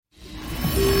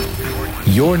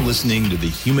You're listening to The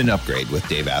Human Upgrade with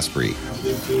Dave Asprey,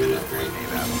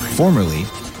 formerly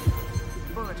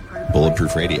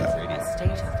Bulletproof Radio. State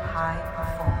of high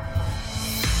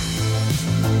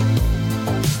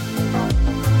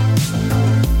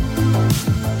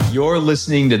performance. You're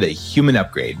listening to The Human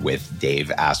Upgrade with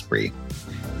Dave Asprey.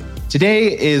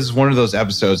 Today is one of those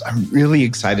episodes I'm really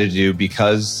excited to do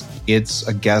because it's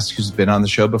a guest who's been on the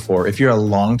show before. If you're a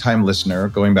longtime listener,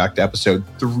 going back to episode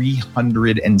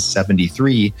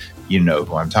 373, you know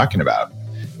who I'm talking about,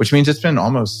 which means it's been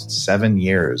almost 7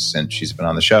 years since she's been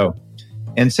on the show.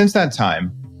 And since that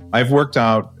time, I've worked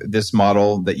out this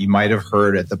model that you might have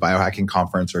heard at the biohacking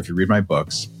conference, or if you read my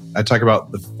books. I talk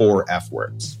about the 4 F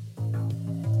words.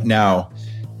 Now,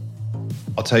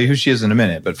 I'll tell you who she is in a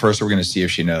minute, but first we're going to see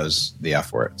if she knows the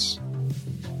F words.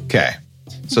 Okay.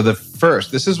 So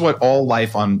this is what all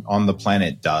life on the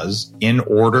planet does in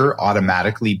order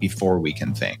automatically before we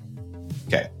can think.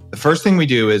 Okay. The first thing we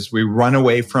do is we run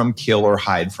away from, kill, or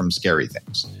hide from scary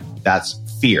things. That's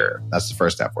fear. That's the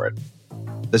first F word.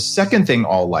 The second thing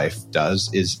all life does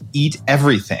is eat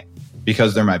everything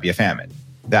because there might be a famine.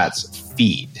 That's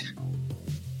feed.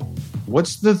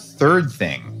 What's the third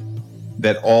thing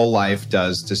that all life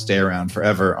does to stay around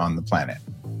forever on the planet?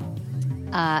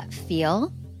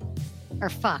 Feel or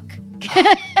fuck. Can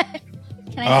I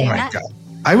say my that? God.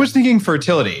 I was thinking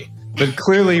fertility, but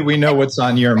clearly we know what's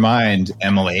on your mind,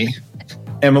 Emily.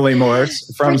 Emily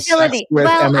Morse from fertility. Sex with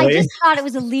well, Emily. I just thought it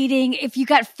was a leading, if you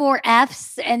got 4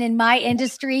 Fs, and in my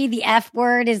industry, the F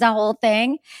word is a whole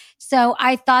thing. So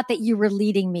I thought that you were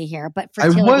leading me here, but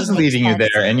fertility. I was makes leading sense. you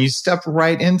there, and you stepped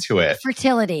right into it.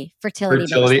 Fertility,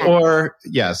 or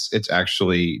yes, it's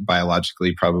actually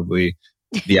biologically probably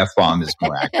the F-bomb is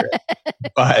more accurate.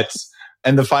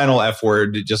 And the final F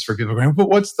word, just for people going, but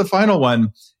what's the final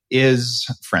one, is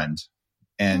friend.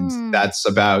 And that's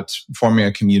about forming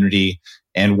a community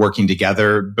and working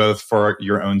together, both for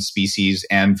your own species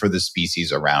and for the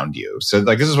species around you. So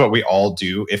this is what we all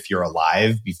do if you're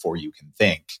alive before you can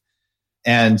think.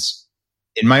 And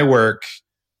in my work,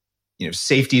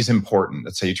 safety is important.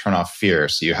 That's how you turn off fear.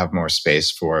 So you have more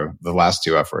space for the last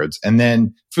 2 F words. And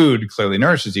then food clearly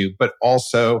nourishes you, but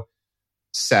also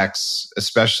sex,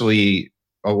 especially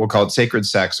we'll call it sacred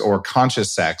sex or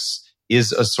conscious sex,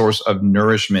 is a source of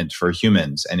nourishment for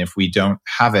humans. And if we don't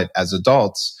have it as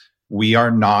adults, we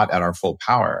are not at our full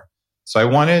power. So I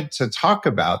wanted to talk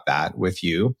about that with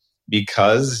you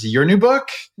because your new book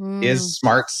is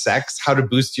Smart Sex, How to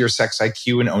Boost Your Sex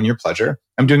IQ and Own Your Pleasure.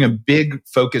 I'm doing a big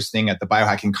focus thing at the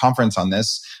biohacking conference on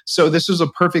this. So this was a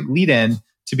perfect lead-in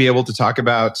to be able to talk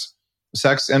about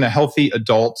sex in a healthy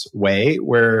adult way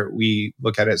where we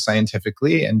look at it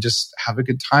scientifically and just have a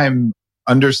good time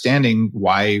understanding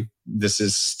why this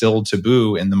is still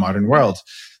taboo in the modern world.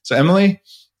 So Emily,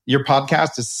 your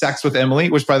podcast is Sex with Emily,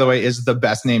 which, by the way, is the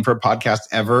best name for a podcast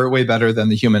ever, way better than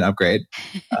The Human Upgrade,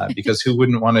 because who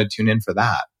wouldn't want to tune in for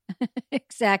that?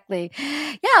 Exactly.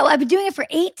 Yeah, well, I've been doing it for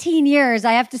 18 years,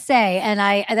 I have to say. And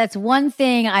that's one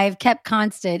thing I've kept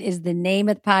constant is the name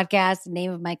of the podcast, the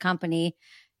name of my company.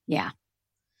 Yeah.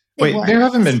 Wait, there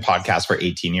haven't been podcasts for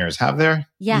 18 years, have there?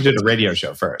 Yeah. You did a radio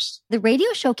show first. The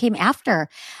radio show came after.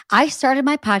 I started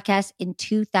my podcast in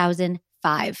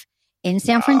 2005 in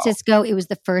San Francisco. It was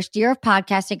the first year of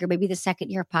podcasting, or maybe the second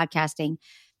year of podcasting.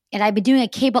 And I've been doing a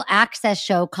cable access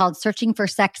show called Searching for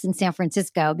Sex in San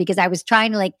Francisco because I was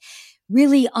trying to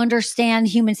really understand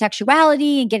human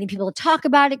sexuality and getting people to talk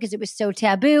about it because it was so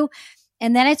taboo.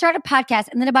 And then I started a podcast.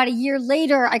 And then about a year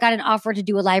later, I got an offer to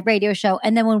do a live radio show.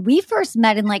 And then when we first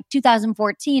met in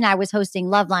 2014, I was hosting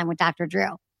Loveline with Dr.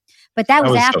 Drew. But that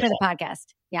was after the podcast.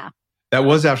 Yeah. That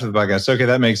was after the podcast. Okay,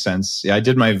 that makes sense. Yeah, I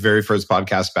did my very first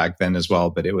podcast back then as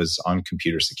well, but it was on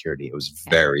computer security. It was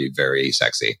very, very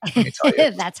sexy. Let me tell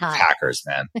you. That's hot. Hackers,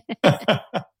 man.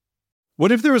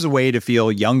 What if there was a way to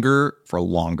feel younger for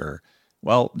longer?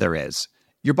 Well, there is.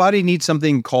 Your body needs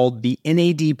something called the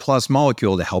NAD+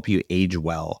 molecule to help you age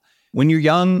well. When you're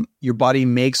young, your body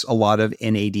makes a lot of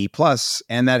NAD+,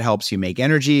 and that helps you make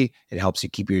energy. It helps you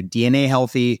keep your DNA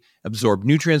healthy, absorb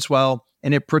nutrients well,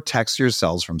 and it protects your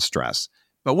cells from stress.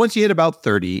 But once you hit about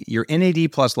 30, your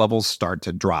NAD+ levels start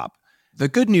to drop. The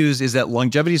good news is that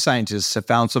longevity scientists have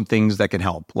found some things that can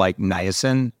help, like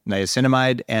niacin,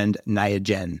 niacinamide, and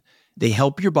Niagen. They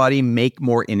help your body make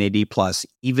more NAD+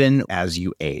 even as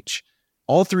you age.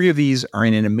 All 3 of these are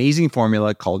in an amazing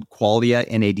formula called Qualia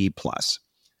NAD+.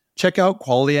 Check out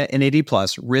Qualia NAD+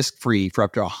 risk-free for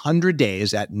up to 100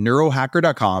 days at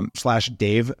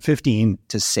neurohacker.com/Dave15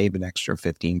 to save an extra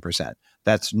 15%.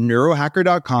 That's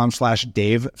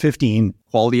neurohacker.com/Dave15,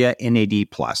 Qualia NAD+.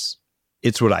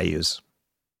 It's what I use.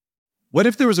 What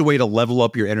if there was a way to level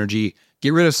up your energy,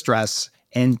 get rid of stress,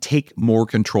 and take more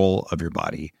control of your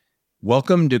body?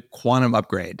 Welcome to Quantum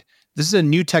Upgrade. This is a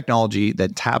new technology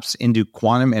that taps into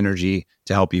quantum energy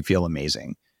to help you feel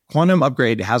amazing. Quantum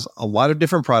Upgrade has a lot of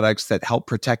different products that help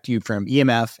protect you from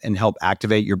EMF and help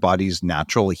activate your body's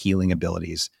natural healing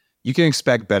abilities. You can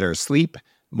expect better sleep,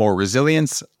 more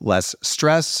resilience, less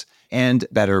stress, and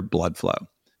better blood flow.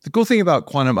 The cool thing about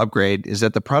Quantum Upgrade is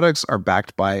that the products are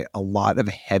backed by a lot of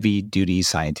heavy-duty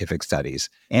scientific studies,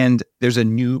 and there's a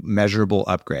new measurable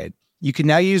upgrade. You can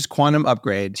now use Quantum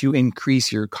Upgrade to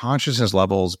increase your consciousness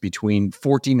levels between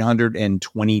 1400 and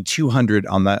 2200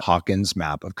 on the Hawkins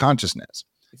map of consciousness.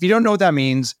 If you don't know what that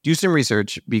means, do some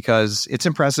research because it's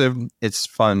impressive, it's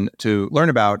fun to learn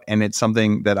about, and it's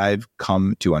something that I've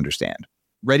come to understand.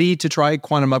 Ready to try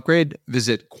Quantum Upgrade?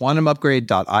 Visit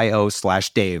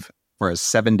quantumupgrade.io/Dave for a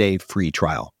 7-day free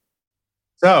trial.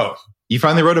 So you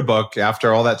finally wrote a book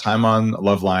after all that time on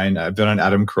Loveline. I've been on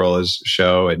Adam Carolla's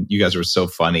show and you guys were so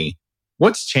funny.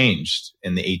 What's changed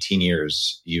in the 18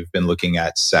 years you've been looking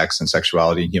at sex and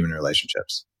sexuality and human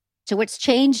relationships? So what's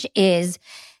changed is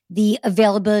the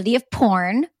availability of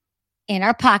porn in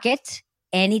our pocket.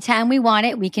 Anytime we want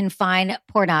it, we can find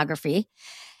pornography.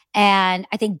 And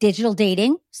I think digital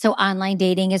dating, so online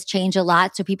dating has changed a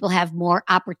lot. So people have more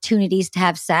opportunities to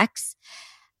have sex.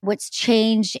 What's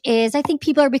changed is I think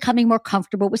people are becoming more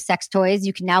comfortable with sex toys.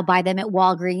 You can now buy them at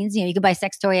Walgreens. You can buy a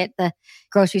sex toy at the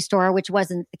grocery store, which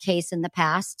wasn't the case in the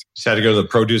past. You had to go to the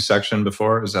produce section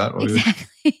before? Is that what Exactly.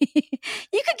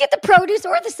 You could get the produce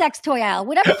or the sex toy aisle,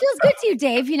 whatever feels good to you,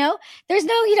 Dave. There's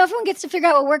no, everyone gets to figure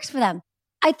out what works for them.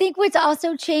 I think what's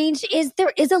also changed is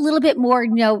there is a little bit more,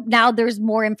 now there's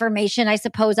more information, I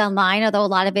suppose, online, although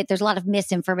there's a lot of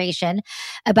misinformation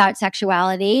about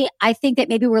sexuality. I think that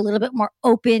maybe we're a little bit more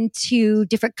open to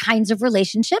different kinds of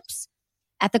relationships.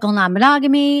 Ethical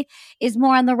non-monogamy is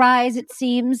more on the rise, it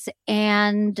seems.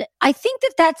 And I think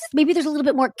that's maybe there's a little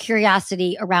bit more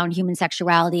curiosity around human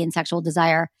sexuality and sexual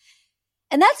desire.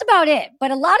 And that's about it.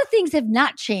 But a lot of things have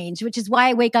not changed, which is why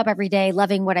I wake up every day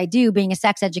loving what I do, being a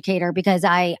sex educator, because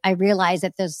I realize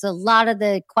that there's a lot of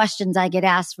the questions I get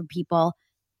asked from people,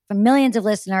 from millions of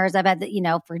listeners. I've had,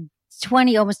 for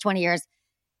almost 20 years,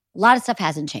 a lot of stuff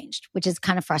hasn't changed, which is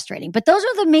kind of frustrating. But those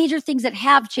are the major things that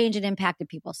have changed and impacted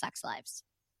people's sex lives.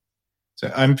 So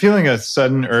I'm feeling a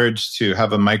sudden urge to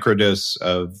have a microdose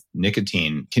of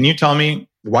nicotine. Can you tell me,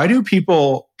 why do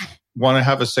people want to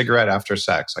have a cigarette after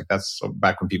sex? Like that's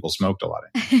back when people smoked a lot.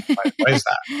 Why is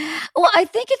that? Well, I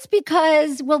think it's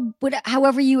because,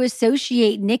 however you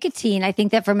associate nicotine, I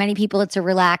think that for many people it's a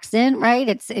relaxant, right?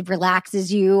 It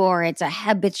relaxes you, or it's a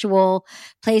habitual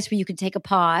place where you can take a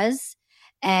pause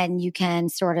and you can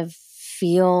sort of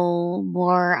feel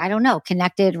more,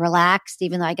 connected, relaxed,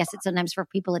 even though I guess it's sometimes for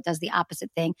people it does the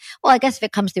opposite thing. Well, I guess if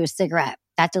it comes through a cigarette,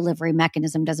 that delivery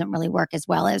mechanism doesn't really work as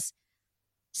well as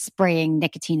spraying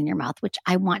nicotine in your mouth, which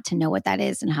I want to know what that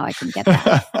is and how I can get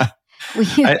that.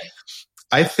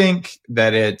 I think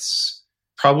that it's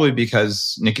probably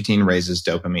because nicotine raises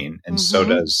dopamine and so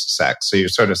does sex. So you're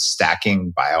sort of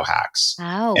stacking biohacks.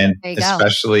 Oh, and there you go.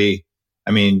 especially,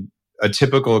 a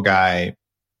typical guy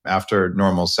after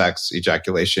normal sex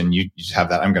ejaculation, you just have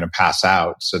that, I'm going to pass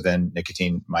out. So then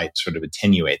nicotine might sort of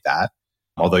attenuate that,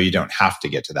 although you don't have to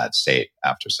get to that state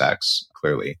after sex,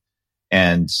 clearly.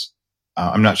 And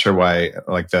I'm not sure why,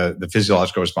 the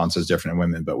physiological response is different in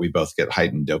women, but we both get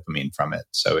heightened dopamine from it.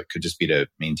 So it could just be to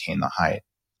maintain the height.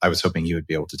 I was hoping you would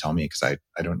be able to tell me because I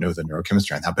don't know the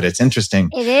neurochemistry on that, but it's interesting.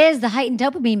 It is. The heightened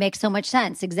dopamine makes so much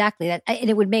sense. Exactly. And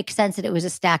it would make sense that it was a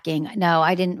stacking. No,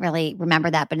 I didn't really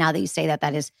remember that. But now that you say that,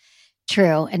 that is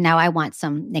true. And now I want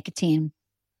some nicotine.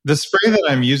 The spray that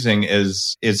I'm using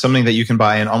is something that you can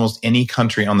buy in almost any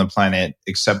country on the planet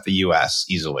except the US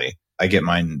easily. I get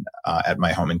mine at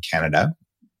my home in Canada,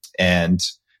 and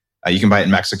you can buy it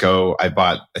in Mexico. I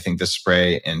bought, I think, this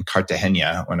spray in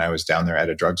Cartagena when I was down there at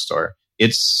a drugstore.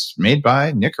 It's made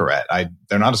by Nicorette.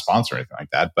 They're not a sponsor or anything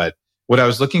like that, but what I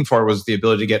was looking for was the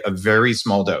ability to get a very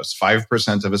small dose,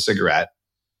 5% of a cigarette,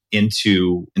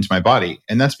 into my body.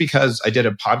 And that's because I did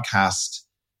a podcast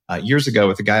years ago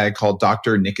with a guy I called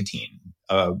Dr. Nicotine,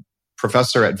 a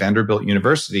professor at Vanderbilt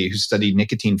University who studied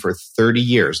nicotine for 30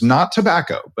 years, not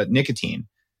tobacco, but nicotine,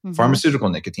 pharmaceutical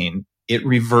nicotine. It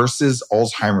reverses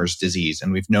Alzheimer's disease.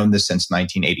 And we've known this since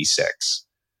 1986.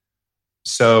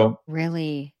 So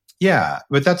really? Yeah.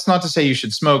 But that's not to say you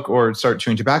should smoke or start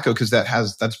chewing tobacco, because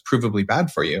that's provably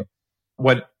bad for you.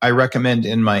 What I recommend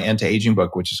in my anti-aging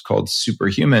book, which is called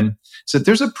Superhuman, is that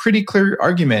there's a pretty clear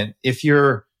argument if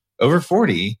you're over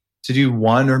 40 to do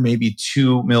 1 or maybe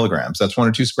 2 milligrams. That's 1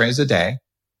 or 2 sprays a day.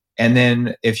 And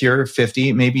then if you're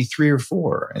 50, maybe 3 or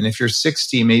 4. And if you're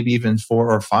 60, maybe even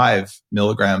 4 or 5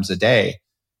 milligrams a day,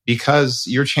 because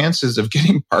your chances of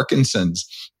getting Parkinson's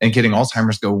and getting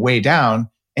Alzheimer's go way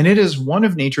down. And it is one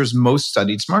of nature's most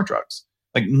studied smart drugs.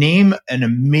 Like, name an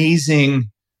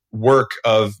amazing work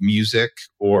of music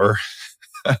or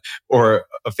or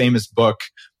a famous book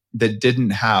that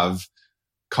didn't have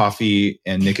coffee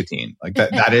and nicotine. Like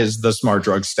that is the smart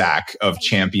drug stack of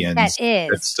champions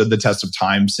that stood the test of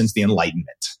time since the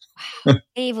Enlightenment.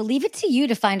 Dave, we'll leave it to you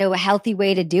to find a healthy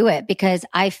way to do it, because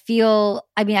I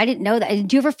didn't know that.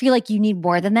 Do you ever feel like you need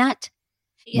more than that?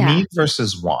 Yeah. Need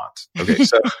versus want. Okay.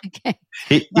 So okay.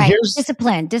 Right. Here's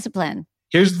discipline.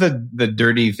 Here's the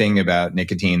dirty thing about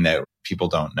nicotine that people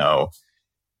don't know.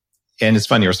 And it's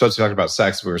funny, we're supposed to talk about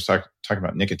sex. We were talking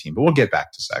about nicotine, but we'll get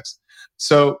back to sex.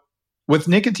 So with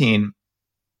nicotine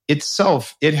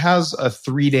itself, it has a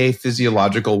 3-day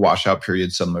physiological washout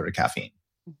period similar to caffeine,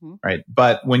 right?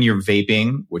 But when you're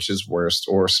vaping, which is worst,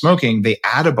 or smoking, they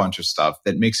add a bunch of stuff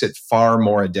that makes it far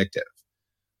more addictive.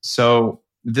 So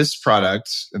this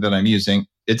product that I'm using,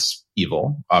 it's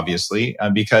evil, obviously,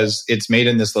 because it's made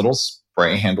in this little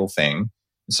spray handle thing.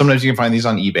 Sometimes you can find these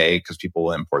on eBay because people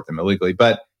will import them illegally,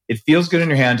 but it feels good in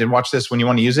your hand. And watch this. When you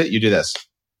want to use it, you do this.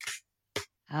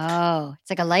 Oh, it's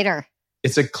like a lighter.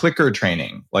 It's a clicker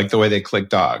training, like the way they click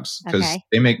dogs, because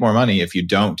they make more money if you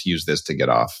don't use this to get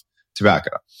off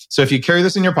tobacco. So if you carry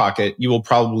this in your pocket, you will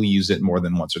probably use it more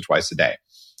than once or twice a day.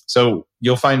 So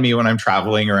you'll find me when I'm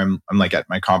traveling or I'm like at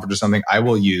my conference or something, I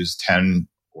will use 10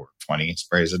 or 20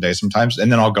 sprays a day sometimes,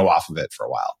 and then I'll go off of it for a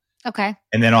while. Okay.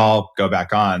 And then I'll go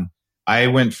back on. I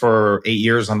went for 8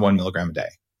 years on 1 milligram a day.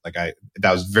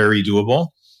 That was very doable.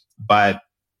 But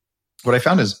what I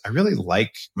found is I really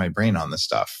like my brain on this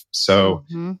stuff. So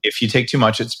if you take too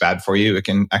much, it's bad for you. It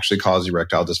can actually cause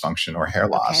erectile dysfunction or hair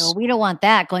loss. Okay, well, we don't want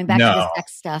that. Going back to the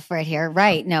sex stuff right here.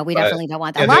 Right. No, we definitely don't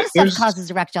want that. A lot of stuff causes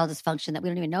erectile dysfunction that we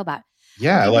don't even know about.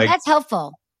 Yeah. Okay, that's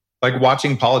helpful. Like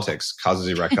watching politics causes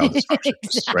erectile dysfunction.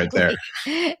 Exactly. Right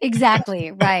there.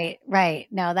 Exactly. Right.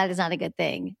 No, that is not a good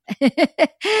thing.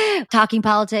 Talking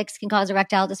politics can cause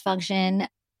erectile dysfunction.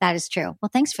 That is true.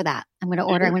 Well, thanks for that. I'm going to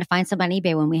order. I'm going to find some on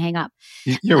eBay when we hang up.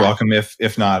 You're welcome.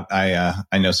 If not,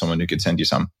 I know someone who could send you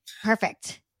some.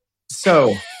 Perfect.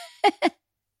 So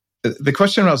the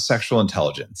question about sexual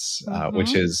intelligence,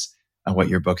 which is what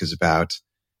your book is about.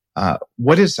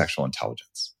 What is sexual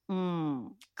intelligence?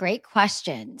 Great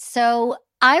question. So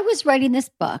I was writing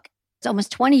this book. It's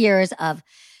almost 20 years of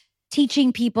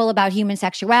teaching people about human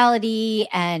sexuality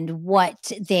and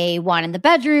what they want in the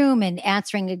bedroom and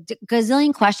answering a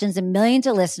gazillion questions and millions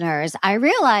of listeners. I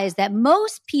realized that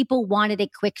most people wanted a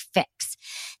quick fix.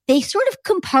 They sort of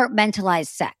compartmentalize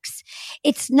sex.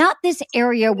 It's not this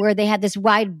area where they have this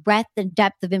wide breadth and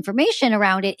depth of information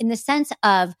around it, in the sense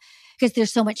of, because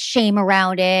there's so much shame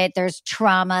around it, there's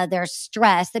trauma, there's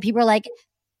stress, that people are like,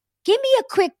 give me a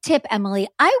quick tip, Emily.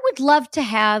 I would love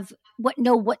to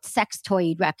know what sex toy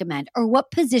you'd recommend, or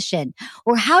what position,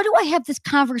 or how do I have this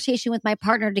conversation with my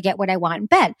partner to get what I want in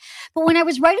bed. But when I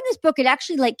was writing this book, it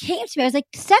actually came to me. I was like,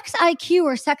 sex IQ,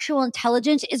 or sexual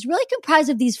intelligence, is really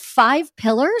comprised of these 5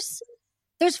 pillars.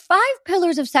 There's 5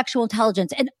 pillars of sexual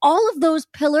intelligence, and all of those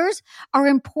pillars are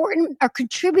important, are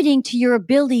contributing to your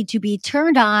ability to be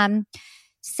turned on,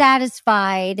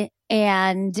 satisfied,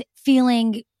 and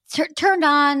feeling turned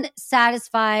on,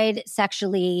 satisfied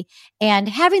sexually, and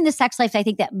having the sex life I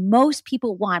think that most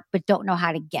people want but don't know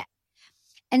how to get.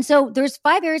 And so there's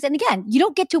 5 areas. And again, you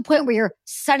don't get to a point where you're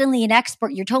suddenly an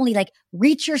expert. You're totally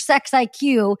reach your sex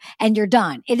IQ and you're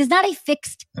done. It is not a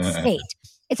fixed state.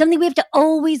 It's something we have to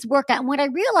always work at. And what I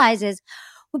realize is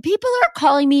when people are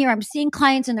calling me, or I'm seeing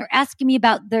clients and they're asking me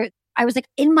about I was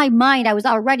in my mind, I was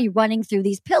already running through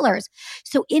these pillars.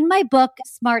 So in my book,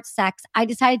 Smart Sex, I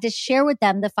decided to share with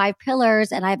them the 5 pillars,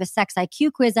 and I have a sex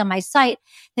IQ quiz on my site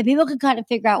that people can kind of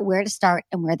figure out where to start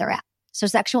and where they're at. So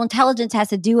sexual intelligence has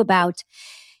to do about,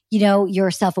 your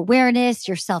self-awareness,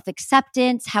 your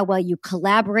self-acceptance, how well you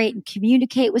collaborate and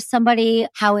communicate with somebody,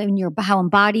 how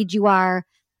embodied you are.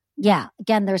 Yeah,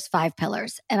 again, there's 5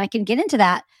 pillars, and I can get into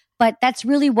that, but that's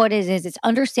really what it is. It's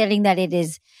understanding that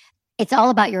it's all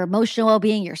about your emotional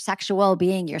well-being, your sexual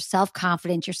well-being, your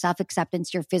self-confidence, your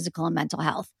self-acceptance, your physical and mental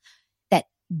health. That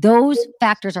those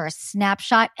factors are a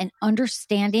snapshot, and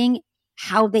understanding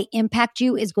how they impact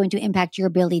you is going to impact your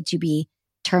ability to be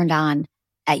turned on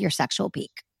at your sexual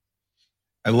peak.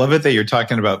 I love it that you're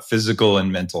talking about physical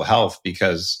and mental health,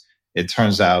 because it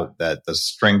turns out that the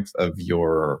strength of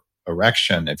your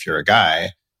erection, if you're a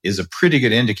guy, is a pretty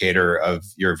good indicator of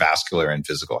your vascular and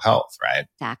physical health, right?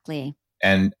 Exactly.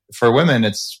 And for women,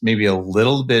 it's maybe a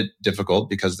little bit difficult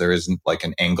because there isn't like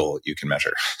an angle you can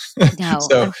measure. No,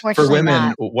 So for unfortunately women,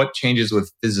 not. what changes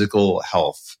with physical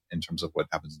health in terms of what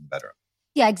happens in the bedroom?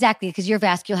 Yeah, exactly. Because your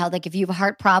vascular health, like if you have a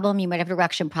heart problem, you might have an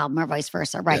erection problem or vice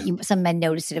versa, right? Yeah. Some men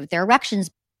notice it with their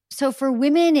erections. So for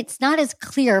women, it's not as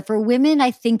clear. For women,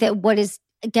 I think that what is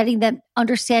getting them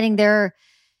understanding their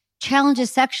challenges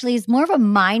sexually is more of a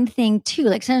mind thing too.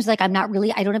 Like sometimes like I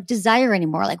don't have desire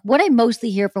anymore. Like what I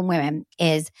mostly hear from women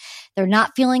is they're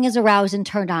not feeling as aroused and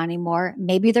turned on anymore.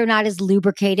 Maybe they're not as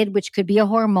lubricated, which could be a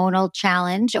hormonal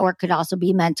challenge or it could also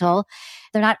be mental.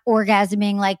 They're not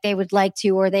orgasming like they would like to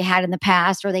or they had in the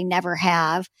past or they never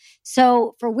have.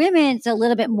 So for women, it's a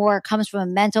little bit more comes from a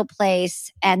mental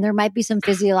place and there might be some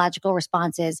physiological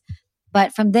responses.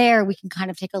 But from there, we can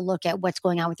kind of take a look at what's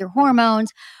going on with your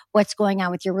hormones, what's going on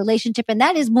with your relationship. And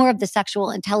that is more of the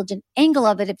sexual intelligent angle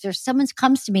of it. If there's someone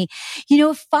comes to me,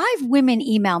 if 5 women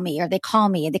email me or they call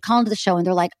me and they call into the show and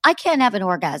they're like, I can't have an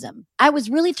orgasm. I was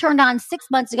really turned on 6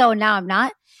 months ago and now I'm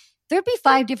not. There'd be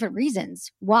 5 different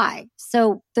reasons why.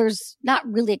 So there's not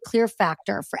really a clear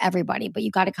factor for everybody, but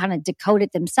you got to kind of decode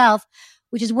it themselves,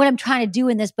 which is what I'm trying to do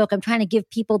in this book. I'm trying to give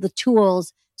people the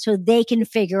tools so they can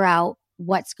figure out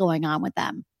what's going on with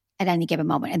them at any given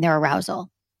moment and their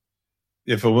arousal.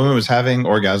 If a woman was having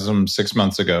orgasms 6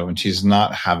 months ago and she's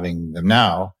not having them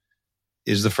now,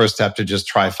 is the first step to just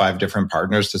try 5 different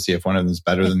partners to see if one of them is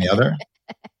better than the other?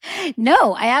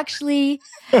 No, I actually...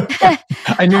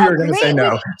 I knew you were going to say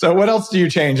no. So what else do you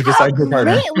change besides your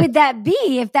partner? How great would that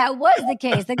be if that was the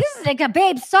case? Like, this is like,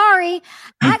 babe, sorry.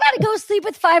 I got to go sleep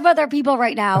with 5 other people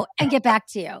right now and get back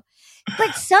to you.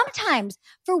 But sometimes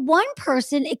for one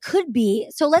person, it could be,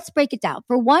 so let's break it down.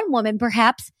 For one woman,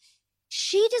 perhaps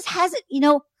she just hasn't,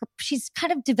 she's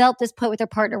kind of developed this point with her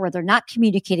partner where they're not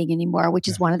communicating anymore, which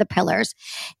is one of the pillars.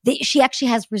 She actually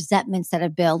has resentments that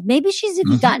have built. Maybe she's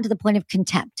even gotten to the point of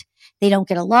contempt. They don't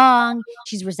get along.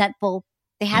 She's resentful.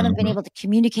 They haven't been able to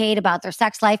communicate about their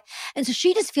sex life. And so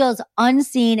she just feels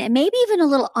unseen and maybe even a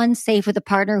little unsafe with a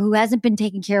partner who hasn't been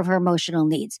taking care of her emotional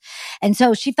needs. And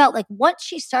so she felt like once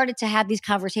she started to have these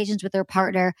conversations with her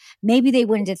partner, maybe they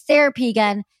went into therapy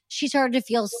again, she started to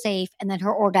feel safe and then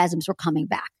her orgasms were coming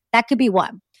back. That could be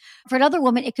one. For another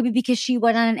woman, it could be because she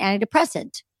went on an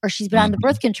antidepressant or she's been on the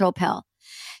birth control pill.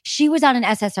 She was on an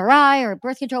SSRI or a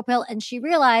birth control pill, and she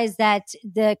realized that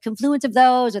the confluence of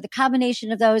those or the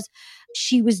combination of those,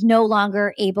 she was no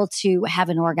longer able to have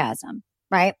an orgasm,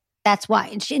 right? That's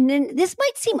why. And then this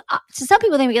might seem, to some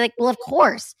people, they might be like, well, of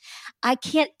course. I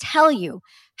can't tell you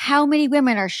how many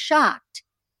women are shocked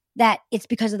that it's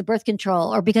because of the birth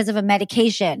control or because of a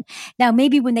medication. Now,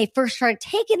 maybe when they first started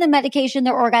taking the medication,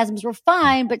 their orgasms were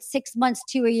fine, but 6 months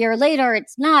to a year later,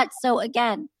 it's not. So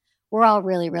again, we're all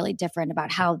really, really different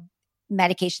about how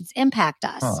medications impact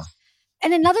us.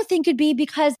 And another thing could be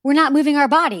because we're not moving our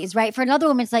bodies, right? For another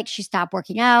woman, it's like she stopped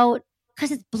working out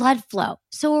because it's blood flow.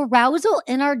 So arousal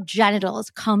in our genitals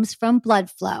comes from blood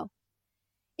flow.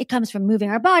 It comes from moving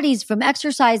our bodies, from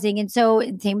exercising. And so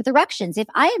same with erections. If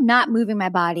I am not moving my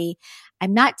body,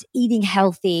 I'm not eating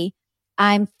healthy,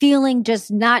 I'm feeling just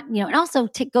not, and also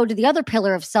to go to the other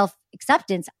pillar of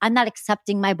self-acceptance, I'm not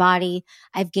accepting my body.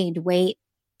 I've gained weight.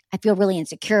 I feel really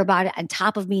insecure about it. On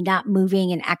top of me not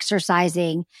moving and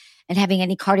exercising and having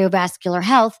any cardiovascular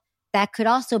health, that could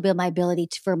also build my ability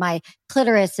for my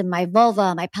clitoris and my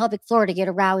vulva, my pelvic floor to get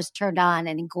aroused, turned on,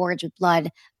 and engorged with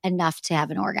blood enough to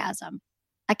have an orgasm.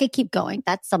 I could keep going.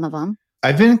 That's some of them.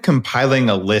 I've been compiling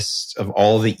a list of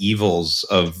all the evils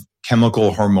of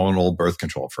chemical hormonal birth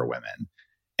control for women.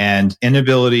 And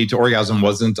inability to orgasm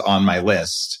wasn't on my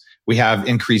list. We have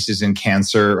increases in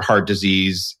cancer, heart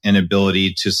disease,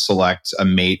 inability to select a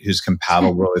mate who's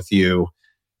compatible with you,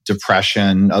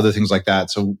 depression, other things like that.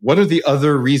 So what are the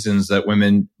other reasons that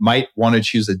women might want to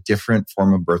choose a different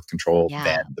form of birth control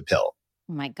than the pill?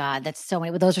 Oh my God, that's so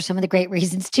many. Well, those are some of the great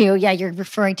reasons too. Yeah, you're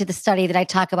referring to the study that I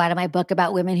talk about in my book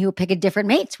about women who pick a different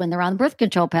mates when they're on the birth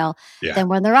control pill than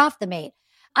when they're off the mate.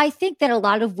 I think that a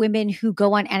lot of women who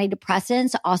go on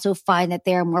antidepressants also find that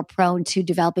they're more prone to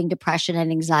developing depression and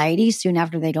anxiety soon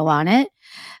after they go on it.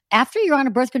 After you're on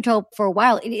a birth control for a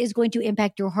while, it is going to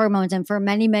impact your hormones. And for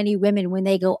many, many women, when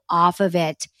they go off of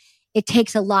it, it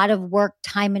takes a lot of work,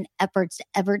 time, and efforts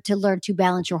to learn to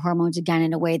balance your hormones again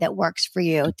in a way that works for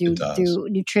you through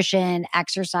nutrition,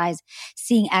 exercise,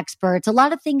 seeing experts, a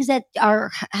lot of things that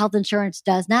our health insurance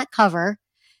does not cover.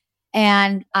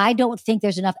 And I don't think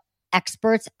there's enough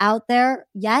experts out there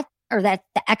yet, or that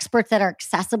the experts that are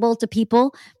accessible to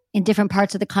people in different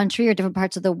parts of the country or different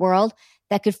parts of the world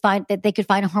that they could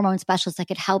find a hormone specialist that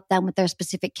could help them with their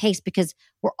specific case because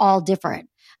we're all different.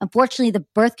 Unfortunately, the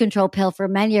birth control pill for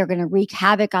many are going to wreak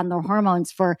havoc on their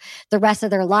hormones for the rest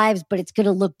of their lives, but it's going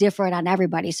to look different on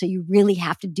everybody. So you really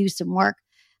have to do some work.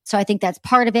 So I think that's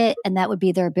part of it. And that would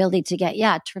be their ability to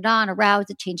get, turned on,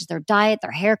 aroused. It changes their diet.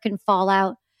 Their hair can fall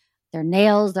out, their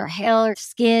nails, their hair,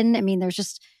 skin. I mean, there's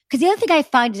just, because the other thing I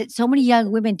find is that so many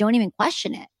young women don't even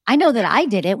question it. I know that I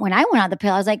did it when I went on the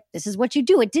pill. I was like, this is what you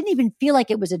do. It didn't even feel like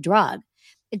it was a drug.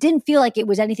 It didn't feel like it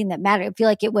was anything that mattered. It feel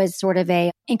like it was sort of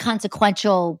a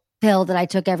inconsequential pill that I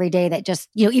took every day that just,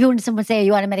 even when someone say, are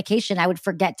you on a medication? I would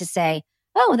forget to say,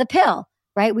 oh, the pill,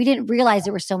 right? We didn't realize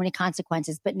there were so many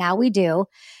consequences, but now we do.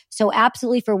 So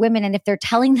absolutely for women. And if they're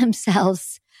telling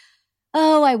themselves,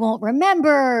 oh, I won't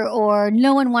remember, or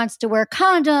no one wants to wear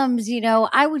condoms,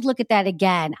 I would look at that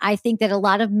again. I think that a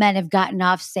lot of men have gotten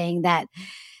off saying that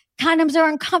condoms are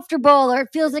uncomfortable or it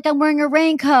feels like I'm wearing a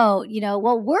raincoat.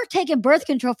 Well, we're taking birth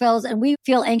control pills and we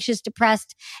feel anxious,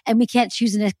 depressed, and we can't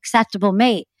choose an acceptable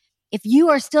mate. If you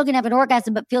are still going to have an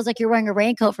orgasm, but feels like you're wearing a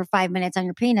raincoat for 5 minutes on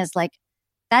your penis, like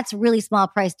that's a really small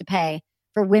price to pay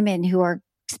for women who are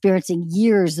experiencing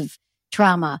years of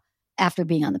trauma after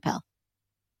being on the pill.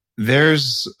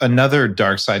 There's another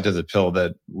dark side to the pill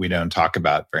that we don't talk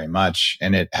about very much,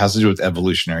 and it has to do with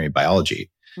evolutionary biology.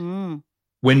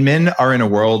 When men are in a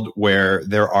world where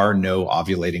there are no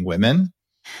ovulating women,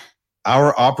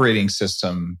 our operating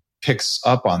system picks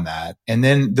up on that, and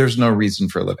then there's no reason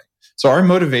for living. So our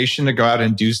motivation to go out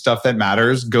and do stuff that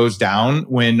matters goes down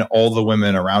when all the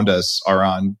women around us are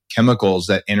on chemicals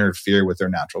that interfere with their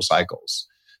natural cycles.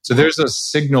 So there's a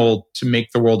signal to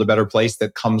make the world a better place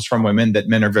that comes from women that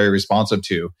men are very responsive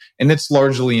to. And it's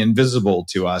largely invisible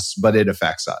to us, but it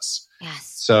affects us.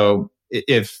 Yes. So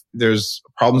if there's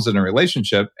problems in a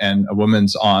relationship and a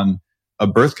woman's on a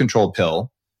birth control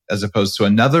pill, as opposed to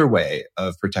another way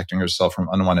of protecting herself from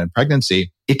unwanted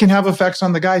pregnancy, it can have effects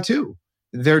on the guy too.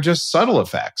 They're just subtle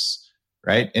effects,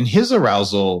 right? And his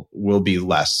arousal will be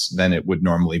less than it would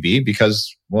normally be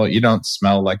because, well, you don't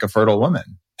smell like a fertile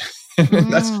woman.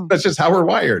 That's just how we're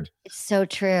wired. It's so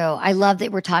true. I love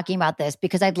that we're talking about this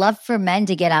because I'd love for men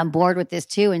to get on board with this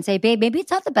too and say, babe, maybe it's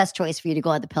not the best choice for you to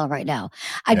go on the pill right now.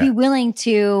 I'd be willing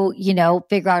to,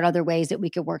 figure out other ways that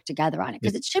we could work together on it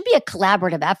because it should be a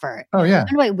collaborative effort. Oh, yeah. I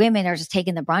don't know why women are just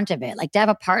taking the brunt of it. Like to have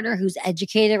a partner who's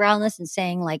educated around this and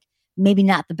saying like, maybe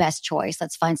not the best choice.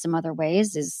 Let's find some other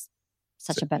ways is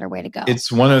such a better way to go.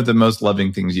 It's one of the most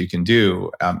loving things you can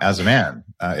do as a man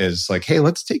is like, hey,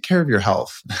 let's take care of your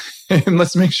health and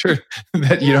let's make sure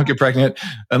that you don't get pregnant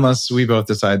unless we both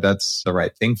decide that's the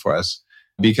right thing for us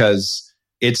because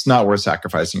it's not worth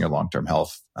sacrificing your long-term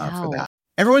health for that.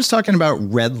 Everyone's talking about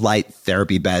red light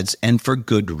therapy beds and for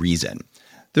good reason.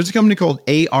 There's a company called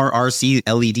ARRC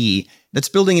LED that's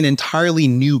building an entirely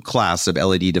new class of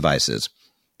LED devices.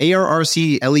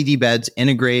 ARRC LED beds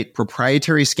integrate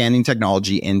proprietary scanning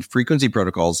technology and frequency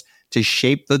protocols to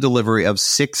shape the delivery of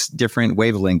 6 different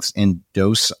wavelengths in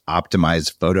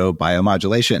dose-optimized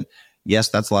photobiomodulation. Yes,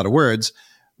 that's a lot of words.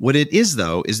 What it is,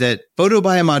 though, is that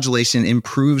photobiomodulation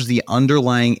improves the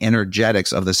underlying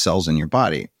energetics of the cells in your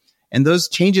body. And those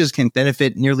changes can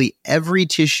benefit nearly every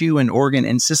tissue and organ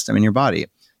and system in your body.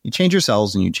 You change your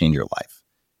cells and you change your life.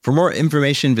 For more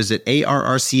information, visit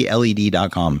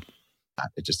arrcled.com.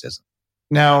 It just isn't.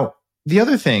 Now, the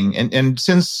other thing, and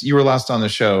since you were last on the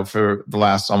show for the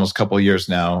last almost couple of years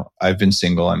now, I've been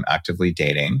single. I'm actively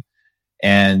dating.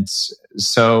 And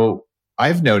so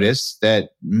I've noticed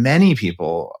that many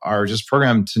people are just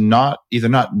programmed to either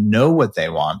not know what they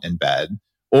want in bed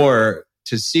or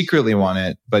to secretly want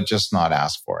it, but just not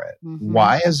ask for it. Mm-hmm.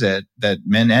 Why is it that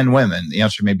men and women, the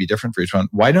answer may be different for each one,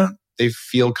 why don't they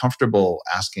feel comfortable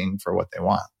asking for what they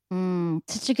want?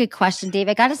 Such a good question, Dave.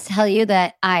 I got to tell you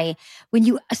that when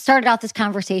you started out this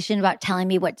conversation about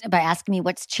asking me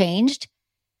what's changed,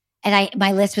 and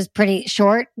my list was pretty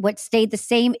short. What stayed the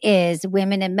same is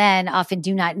women and men often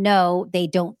do not know, they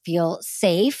don't feel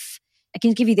safe. I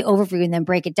can give you the overview and then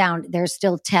break it down. There's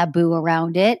still taboo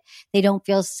around it. They don't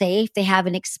feel safe. They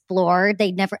haven't explored.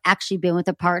 They've never actually been with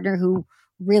a partner who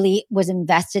really was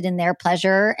invested in their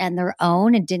pleasure and their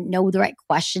own and didn't know the right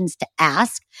questions to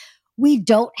ask. We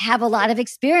don't have a lot of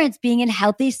experience being in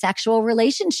healthy sexual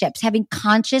relationships. Having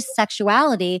conscious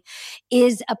sexuality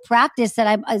is a practice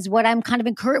that what I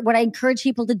encourage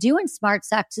people to do in smart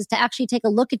sex is to actually take a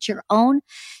look at your own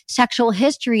sexual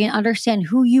history and understand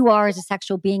who you are as a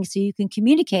sexual being so you can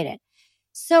communicate it.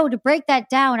 So to break that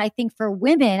down, I think for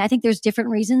women, I think there's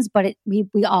different reasons, but we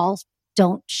all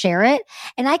don't share it.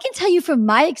 And I can tell you from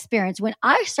my experience, when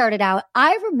I started out,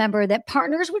 I remember that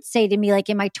partners would say to me, like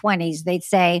in my 20s, they'd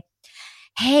say,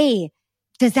 hey,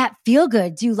 does that feel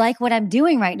good? Do you like what I'm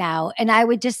doing right now? And I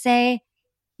would just say,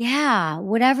 yeah,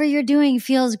 whatever you're doing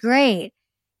feels great.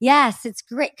 Yes, it's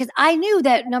great. Because I knew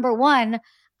that number one,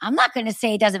 I'm not going to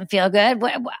say it doesn't feel good.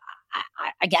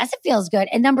 I guess it feels good.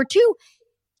 And number two,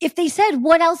 if they said,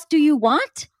 what else do you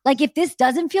want? Like if this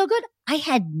doesn't feel good, I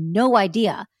had no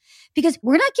idea because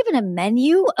we're not given a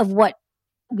menu of what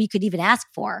we could even ask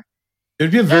for.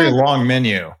 It'd be a very long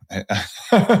menu.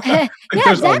 Yeah,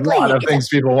 there's exactly. a lot of things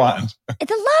people want.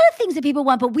 It's a lot of things that people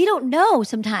want, but we don't know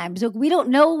sometimes. We don't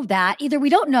know that. Either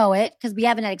we don't know it because we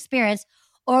haven't had experience,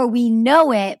 or we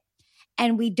know it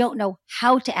and we don't know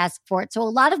how to ask for it. So a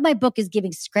lot of my book is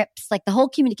giving scripts. Like the whole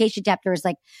communication chapter is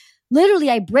like,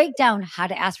 literally, I break down how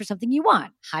to ask for something you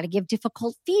want, how to give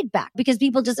difficult feedback, because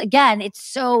people just, again, it's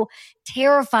so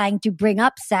terrifying to bring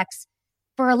up sex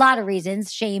for a lot of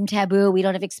reasons. Shame, taboo. We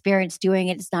don't have experience doing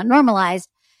it. It's not normalized.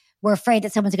 We're afraid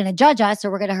that someone's going to judge us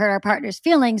or we're going to hurt our partner's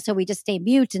feelings. So we just stay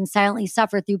mute and silently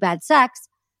suffer through bad sex.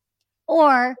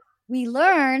 Or we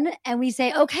learn and we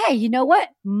say, okay, you know what?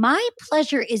 My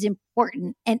pleasure is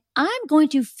important and I'm going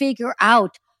to figure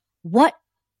out what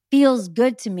feels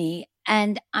good to me.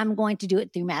 And I'm going to do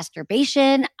it through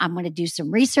masturbation. I'm going to do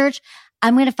some research.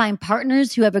 I'm going to find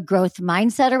partners who have a growth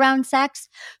mindset around sex,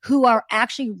 who are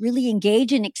actually really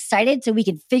engaged and excited so we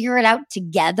can figure it out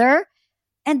together.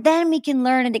 And then we can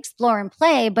learn and explore and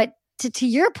play. But to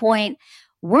your point,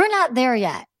 we're not there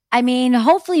yet. I mean,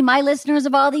 hopefully my listeners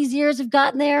of all these years have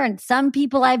gotten there and some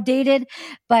people I've dated,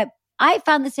 but I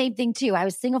found the same thing too. I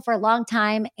was single for a long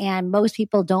time and most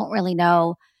people don't really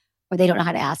know or they don't know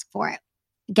how to ask for it.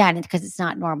 Again, because it's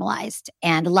not normalized.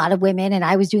 And a lot of women, and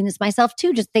I was doing this myself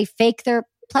too, just they fake their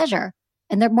pleasure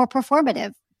and they're more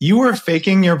performative. You were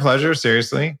faking your pleasure?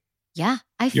 Seriously? Yeah.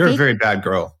 You're a very bad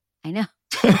girl. I know.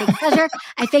 I faked pleasure.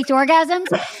 I faked orgasms.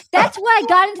 That's why I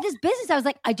got into this business. I was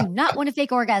like, I do not want to fake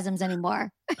orgasms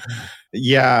anymore.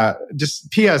 Yeah.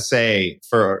 Just PSA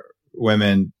for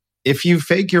women. If you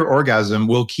fake your orgasm,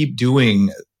 we'll keep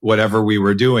doing whatever we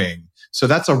were doing. So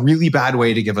that's a really bad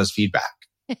way to give us feedback.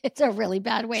 It's a really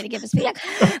bad way to give us feedback.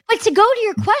 But to go to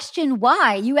your question,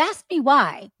 why? You asked me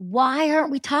why. Why aren't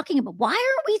we talking about? Why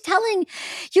aren't we telling?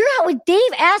 You're out with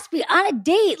Dave Aspie on a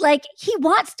date. Like he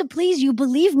wants to please you.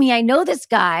 Believe me, I know this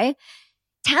guy.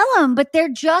 Tell him, but they're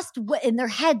just in their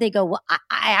head. They go, well,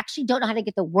 I actually don't know how to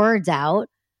get the words out.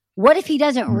 What if he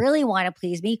doesn't really want to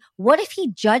please me? What if he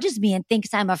judges me and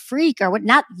thinks I'm a freak or what?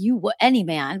 Not you, any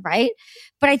man, right?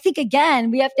 But I think,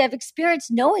 again, we have to have experience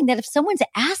knowing that if someone's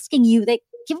asking you, they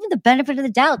give them the benefit of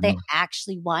the doubt. They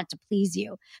actually want to please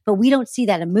you. But we don't see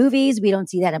that in movies. We don't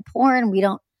see that in porn. We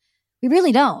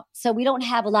really don't. So we don't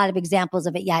have a lot of examples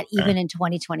of it yet, even in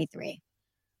 2023.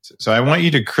 So I want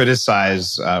you to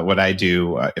criticize what I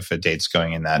do if a date's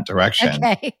going in that direction.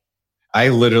 Okay. I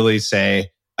literally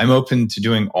say, I'm open to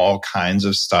doing all kinds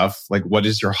of stuff. Like, what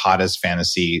is your hottest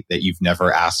fantasy that you've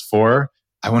never asked for?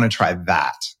 I want to try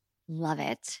that. Love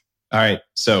it. All right.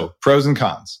 So pros and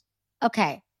cons.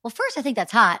 Okay. Well, first, I think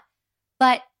that's hot.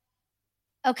 But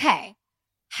okay.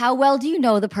 How well do you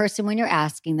know the person when you're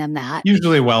asking them that?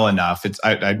 Usually well enough.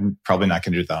 I'm probably not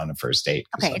going to do that on a first date.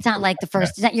 Okay. It's not like the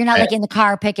first, you're not like in the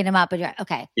car picking him up.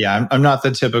 Okay. Yeah. I'm not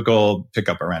the typical pick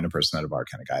up a random person at a bar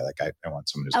kind of guy. Like I want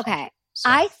someone who's okay. So.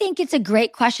 I think it's a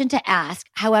great question to ask.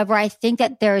 However, I think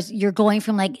that you're going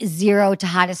from like 0 to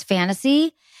hottest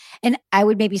fantasy. And I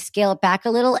would maybe scale it back a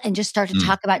little and just start to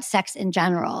talk about sex in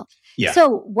general. Yeah. So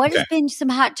what has been some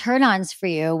hot turn-ons for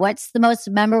you? What's the most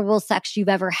memorable sex you've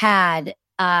ever had?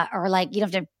 Or like, you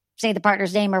don't have to say the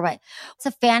partner's name or what. What's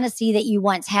a fantasy that you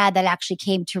once had that actually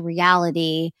came to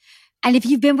reality? And if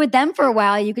you've been with them for a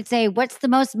while, you could say, what's the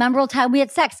most memorable time we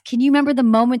had sex? Can you remember the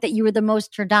moment that you were the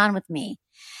most turned on with me?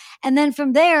 And then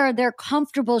from there, they're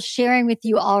comfortable sharing with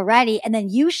you already. And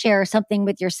then you share something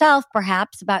with yourself,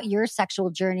 perhaps about your sexual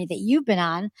journey that you've been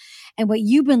on and what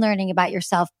you've been learning about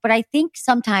yourself. But I think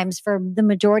sometimes for the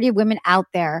majority of women out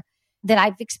there that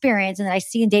I've experienced and that I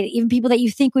see in data, even people that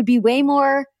you think would be way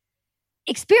more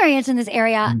experienced in this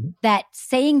area, that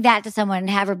saying that to someone and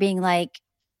have her being like,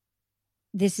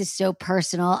 this is so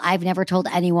personal. I've never told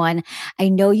anyone. I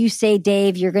know you say,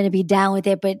 Dave, you're going to be down with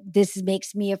it, but this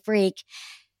makes me a freak.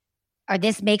 Or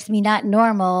this makes me not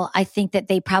normal, I think that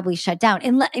they probably shut down.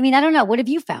 And I mean, I don't know. What have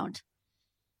you found?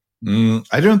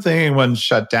 I don't think anyone's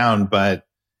shut down, but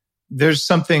there's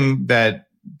something that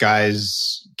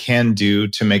guys can do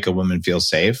to make a woman feel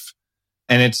safe.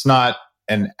 And it's not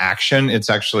an action. It's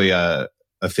actually a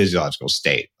physiological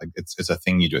state. Like it's a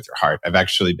thing you do with your heart. I've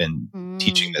actually been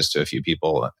teaching this to a few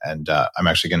people, and I'm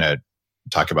actually going to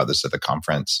talk about this at the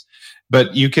conference.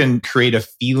 But you can create a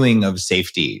feeling of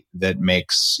safety that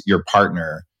makes your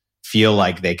partner feel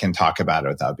like they can talk about it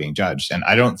without being judged. And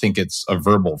I don't think it's a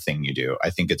verbal thing you do. I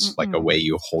think it's like a way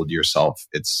you hold yourself.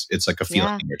 It's like a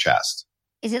feeling in your chest.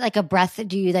 Is it like a breath?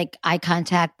 Do you like eye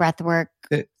contact, breath work?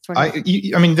 I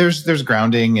mean, there's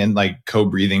grounding and like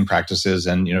co-breathing practices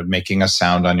and, making a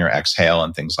sound on your exhale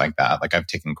and things like that. Like I've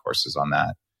taken courses on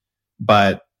that.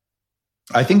 But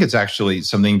I think it's actually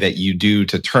something that you do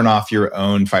to turn off your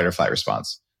own fight or flight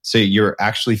response. So you're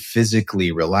actually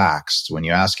physically relaxed when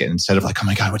you ask it, instead of like, oh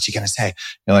my God, what's she going to say?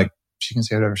 You're like, she can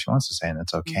say whatever she wants to say and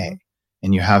that's okay.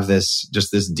 And you have this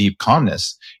deep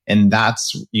calmness. And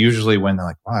that's usually when they're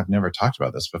like, wow, I've never talked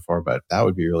about this before, but that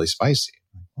would be really spicy.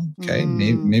 Okay,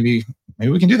 maybe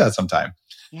we can do that sometime.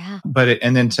 Yeah. But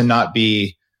and then to not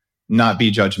be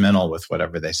judgmental with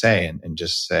whatever they say and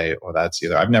just say, well, that's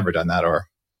either I've never done that or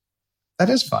that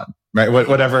is fun, right?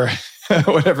 Whatever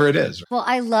it is. Well,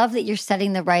 I love that you're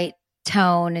setting the right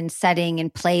tone and setting in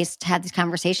place to have these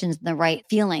conversations and the right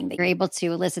feeling, that you're able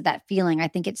to elicit that feeling. I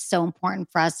think it's so important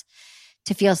for us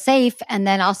to feel safe, and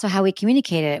then also how we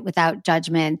communicate it without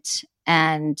judgment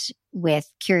and with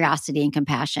curiosity and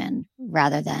compassion,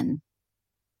 rather than,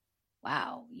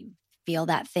 wow, you feel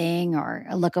that thing, or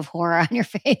a look of horror on your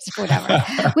face or whatever.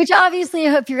 Which obviously,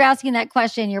 if you're asking that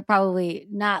question, you're probably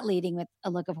not leading with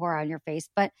a look of horror on your face,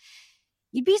 but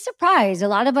you'd be surprised. A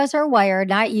lot of us are wired,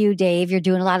 not you, Dave. You're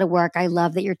doing a lot of work. I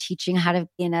love that you're teaching how to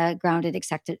be in a grounded,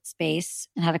 accepted space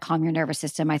and how to calm your nervous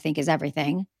system, I think is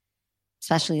everything.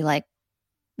 Especially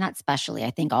not especially,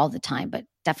 I think all the time, but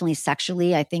definitely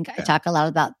sexually. I think I talk a lot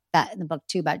about that in the book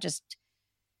too, about just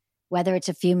whether it's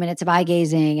a few minutes of eye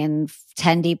gazing and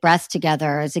 10 deep breaths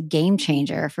together is a game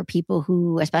changer for people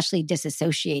who especially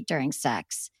disassociate during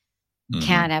sex,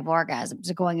 can't have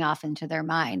orgasms going off into their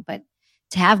mind. But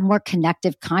to have more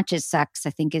connective, conscious sex, I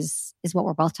think is what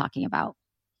we're both talking about.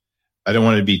 I don't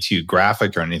want to be too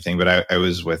graphic or anything, but I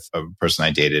was with a person I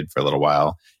dated for a little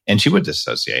while and she would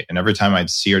dissociate. And every time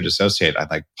I'd see her dissociate, I'd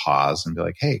like pause and be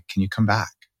like, hey, can you come back?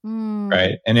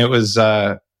 Right. And it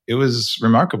was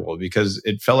remarkable because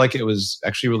it felt like it was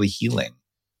actually really healing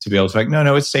to be able to like,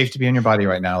 no, it's safe to be in your body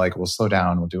right now. Like we'll slow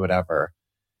down, we'll do whatever.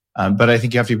 But I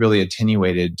think you have to be really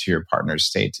attenuated to your partner's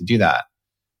state to do that.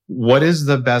 What is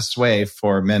the best way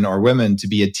for men or women to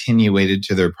be attenuated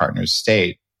to their partner's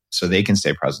state so they can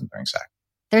stay present during sex?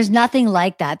 There's nothing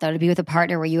like that, though, to be with a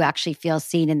partner where you actually feel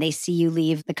seen and they see you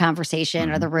leave the conversation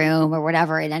or the room or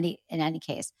whatever in any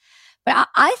case. But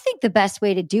I think the best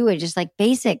way to do it is just like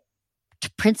basic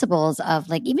principles of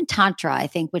like even Tantra, I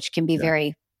think, which can be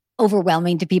very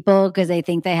overwhelming to people because they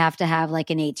think they have to have like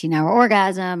an 18-hour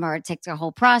orgasm or it takes a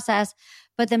whole process.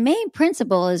 But the main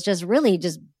principle is just really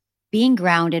just being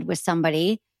grounded with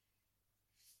somebody,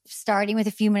 starting with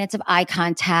a few minutes of eye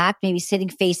contact, maybe sitting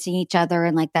facing each other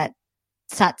in like that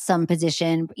satsam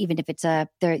position, even if it's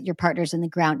your partner's in the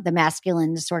ground, the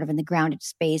masculine is sort of in the grounded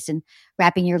space, and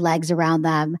wrapping your legs around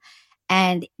them.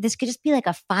 And this could just be like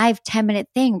a 5-10 minute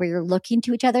thing where you're looking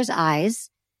to each other's eyes.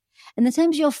 And then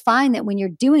sometimes you'll find that when you're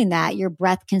doing that, your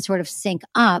breath can sort of sync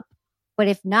up. But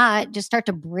if not, just start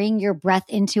to bring your breath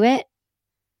into it.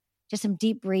 Just some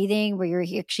deep breathing where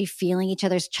you're actually feeling each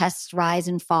other's chests rise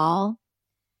and fall.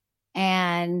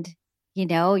 And,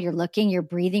 you're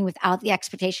breathing without the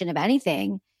expectation of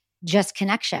anything, just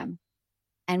connection.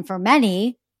 And for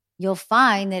many, you'll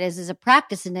find that as a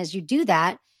practice and as you do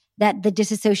that the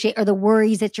disassociate or the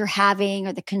worries that you're having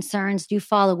or the concerns do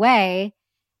fall away.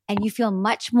 And you feel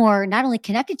much more not only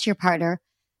connected to your partner,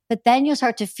 but then you'll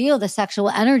start to feel the sexual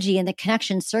energy and the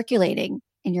connection circulating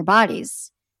in your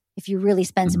bodies. If you really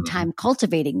spend some time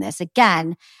cultivating this.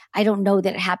 Again, I don't know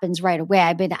that it happens right away.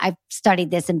 I've studied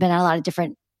this and been on a lot of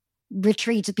different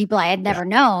retreats with people I had never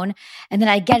known. And then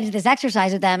I get into this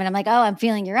exercise with them and I'm like, oh, I'm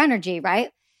feeling your energy,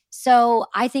 right? So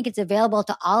I think it's available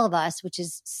to all of us, which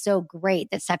is so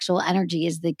great that sexual energy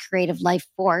is the creative life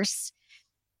force.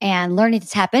 And learning to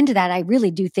tap into that, I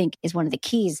really do think is one of the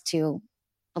keys to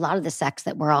a lot of the sex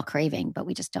that we're all craving, but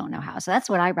we just don't know how. So that's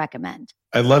what I recommend.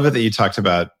 I love it that you talked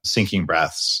about syncing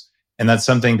breaths. And that's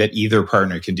something that either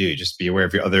partner can do. Just be aware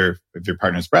of your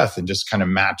partner's breath and just kind of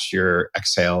match your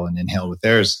exhale and inhale with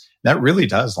theirs. That really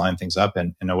does line things up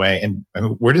in a way. And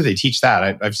where do they teach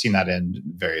that? I've seen that in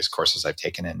various courses I've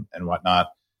taken and whatnot.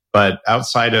 But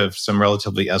outside of some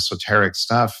relatively esoteric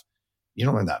stuff, you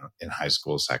don't learn that in high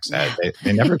school sex ed.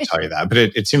 They never tell you that. But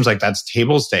it seems like that's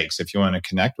table stakes if you want to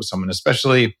connect with someone,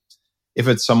 especially if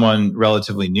it's someone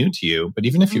relatively new to you. But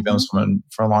even if you've been with someone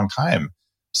for a long time,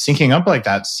 syncing up like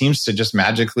that seems to just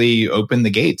magically open the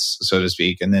gates, so to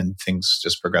speak. And then things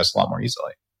just progress a lot more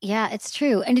easily. Yeah, it's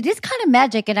true. And it is kind of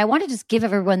magic. And I want to just give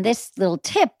everyone this little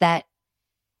tip and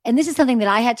this is something that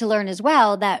I had to learn as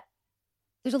well, that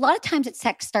there's a lot of times that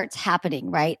sex starts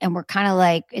happening, right? And we're kind of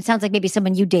like, it sounds like maybe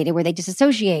someone you dated where they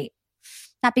disassociate.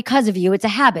 Not because of you, it's a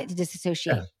habit to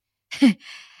disassociate. Yeah.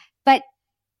 But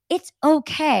it's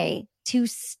okay to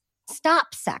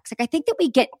stop sex. Like I think that we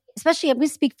get, especially I'm going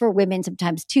to speak for women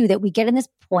sometimes too, that we get in this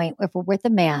point if we're with a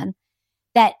man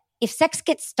that if sex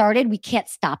gets started, we can't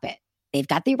stop it. They've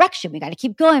got the erection. We got to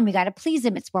keep going. We got to please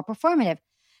them. It's more performative.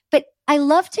 But I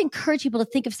love to encourage people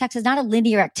to think of sex as not a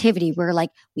linear activity where like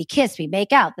we kiss, we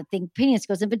make out, the thing penis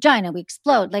goes in vagina, we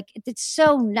explode. Like it's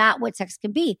so not what sex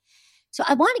can be. So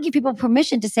I want to give people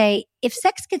permission to say, if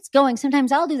sex gets going,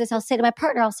 sometimes I'll do this. I'll say to my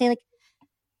partner, I'll say like,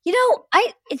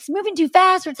 it's moving too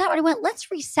fast or it's not what I want.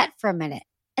 Let's reset for a minute.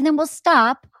 And then we'll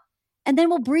stop and then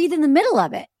we'll breathe in the middle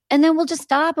of it. And then we'll just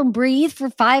stop and breathe for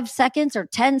 5 seconds or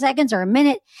 10 seconds or a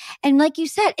minute. And like you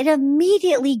said, it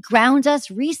immediately grounds us,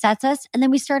 resets us, and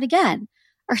then we start again.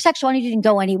 Our sexuality didn't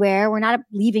go anywhere. We're not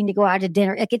leaving to go out to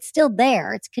dinner. Like it's still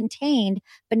there. It's contained,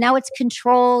 but now it's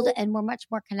controlled and we're much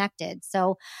more connected.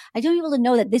 So I want people to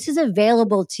know that this is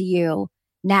available to you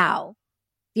now.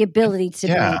 The ability to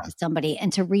be with somebody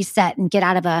and to reset and get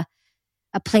out of a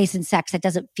place in sex that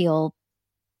doesn't feel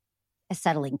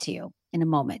settling to you in a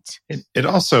moment. It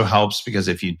also helps because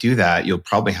if you do that, you'll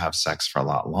probably have sex for a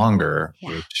lot longer,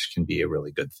 which can be a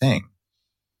really good thing.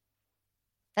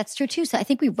 That's true too. So I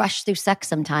think we rush through sex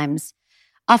sometimes,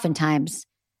 oftentimes,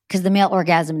 because the male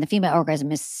orgasm and the female orgasm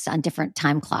is on different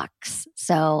time clocks.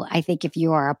 So I think if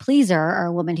you are a pleaser or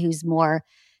a woman who's more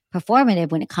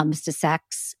performative when it comes to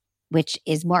sex, which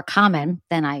is more common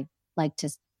than I like to,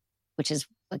 which is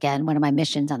again, one of my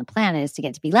missions on the planet is to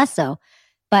get to be less so,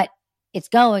 but it's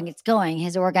going.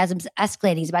 His orgasm's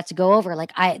escalating. He's about to go over.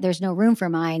 Like there's no room for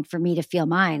me to feel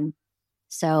mine.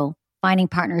 So finding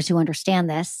partners who understand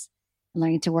this and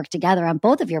learning to work together on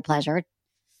both of your pleasure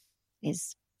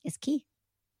is key.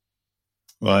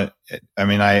 Well,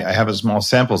 I have a small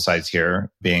sample size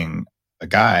here being a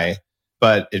guy,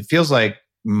 but it feels like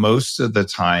most of the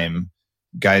time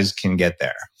guys can get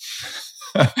there.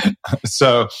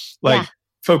 So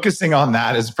focusing on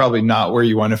that is probably not where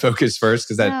you want to focus first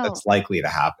because that's likely to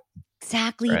happen.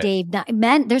 Exactly, right? Dave. Now,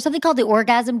 men, there's something called the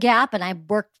orgasm gap, and I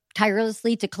worked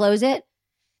tirelessly to close it.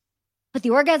 But the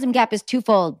orgasm gap is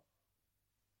twofold.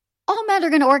 All men are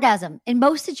going to orgasm in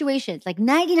most situations, like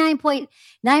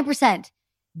 99.9%.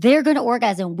 They're going to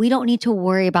orgasm. We don't need to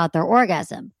worry about their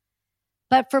orgasm.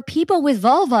 But for people with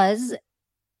vulvas,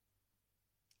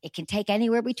 it can take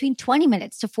anywhere between 20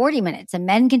 minutes to 40 minutes, and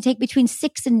men can take between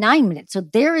 6 and 9 minutes. So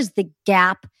there is the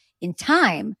gap in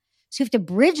time. So you have to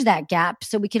bridge that gap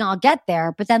so we can all get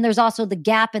there. But then there's also the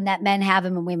gap in that men have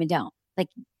them and women don't. Like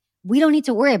we don't need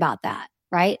to worry about that,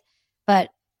 right? But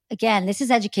again, this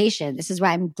is education. This is why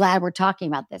I'm glad we're talking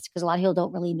about this because a lot of people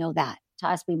don't really know that. To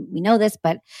us, we know this,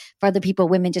 but for other people,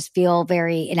 women just feel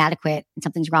very inadequate and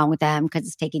something's wrong with them because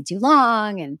it's taking too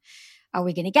long and are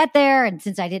we going to get there? And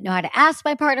since I didn't know how to ask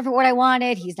my partner for what I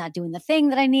wanted, he's not doing the thing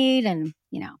that I need. And,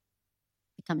 it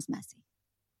becomes messy.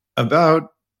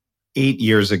 About 8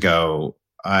 years ago,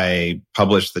 I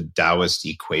published the Taoist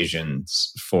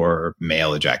equations for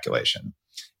male ejaculation.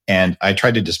 And I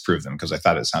tried to disprove them because I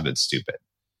thought it sounded stupid.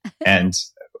 And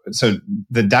so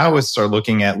the Taoists are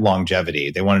looking at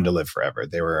longevity. They wanted to live forever.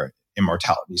 They were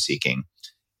immortality seeking.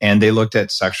 And they looked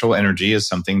at sexual energy as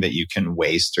something that you can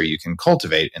waste or you can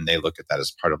cultivate. And they look at that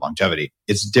as part of longevity.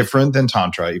 It's different than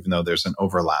Tantra, even though there's an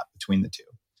overlap between the two.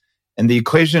 And the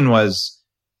equation was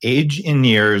age in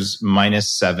years minus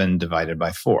 7 divided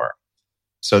by 4.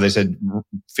 So they said,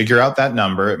 figure out that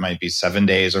number. It might be 7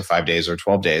 days or 5 days or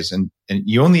 12 days. And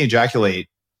you only ejaculate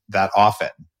that often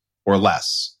or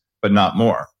less, but not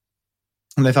more.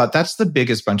 And I thought, that's the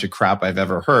biggest bunch of crap I've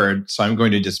ever heard. So I'm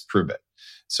going to disprove it.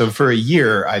 So for a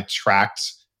year, I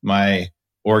tracked my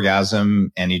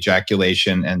orgasm and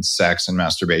ejaculation and sex and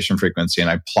masturbation frequency, and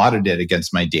I plotted it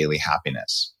against my daily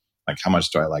happiness. Like, how much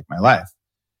do I like my life?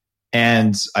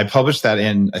 And I published that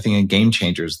in Game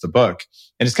Changers, the book.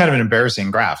 And it's kind of an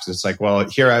embarrassing graph. It's like, well,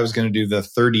 here I was going to do the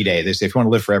 30-day. They say, if you want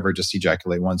to live forever, just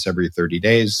ejaculate once every 30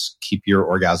 days. Keep your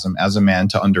orgasm as a man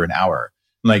to under an hour.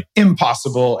 I'm like,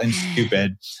 impossible and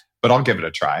stupid, but I'll give it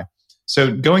a try.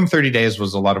 So going 30 days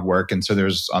was a lot of work. And so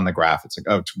there's on the graph, it's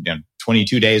like,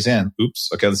 22 days in. Oops.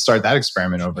 Okay, let's start that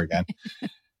experiment over again.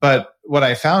 But what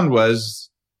I found was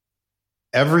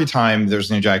every time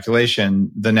there's an ejaculation,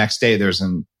 the next day there's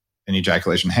an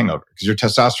ejaculation hangover because your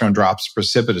testosterone drops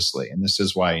precipitously. And this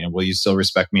is why, will you still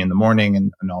respect me in the morning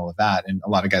and all of that? And a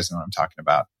lot of guys know what I'm talking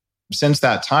about. Since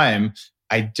that time,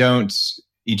 I don't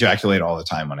ejaculate all the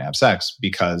time when I have sex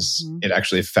because it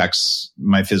actually affects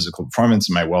my physical performance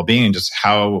and my well-being and just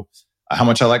how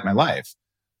much I like my life.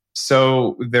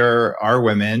 So there are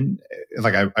women,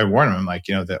 like I warn them, like,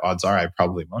 the odds are I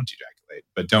probably won't ejaculate,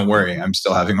 but don't worry, I'm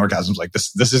still having orgasms like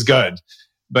this. This is good.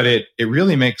 But it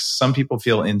really makes some people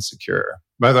feel insecure.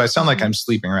 By the way, I sound like I'm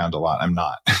sleeping around a lot. I'm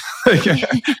not.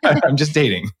 I'm just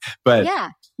dating. But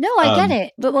yeah, no, I get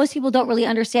it. But most people don't really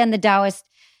understand the Taoist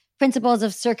principles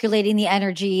of circulating the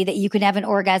energy, that you can have an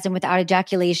orgasm without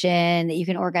ejaculation, that you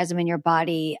can orgasm in your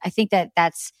body. I think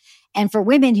that's, and for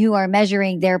women who are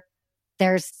measuring their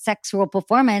sexual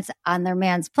performance on their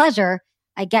man's pleasure,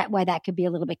 I get why that could be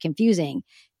a little bit confusing.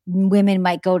 Women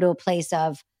might go to a place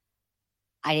of,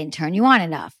 I didn't turn you on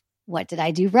enough. What did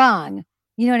I do wrong?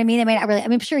 You know what I mean?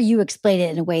 I'm sure you explain it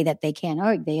in a way that they can,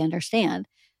 or they understand.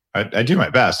 I do my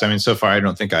best. I mean, so far, I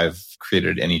don't think I've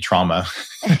created any trauma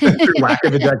through lack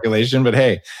of ejaculation, but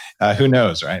hey, who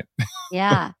knows, right?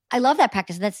 Yeah. I love that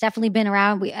practice. That's definitely been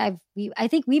around. I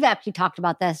think we've actually talked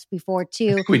about this before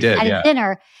too. I think we did, at yeah. a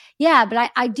dinner. Yeah.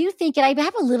 But I do think, and I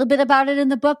have a little bit about it in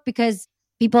the book because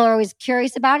people are always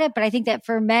curious about it. But I think that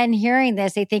for men hearing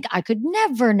this, they think, I could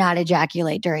never not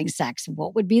ejaculate during sex.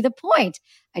 What would be the point?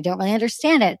 I don't really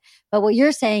understand it. But what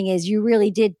you're saying is you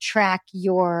really did track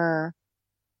your,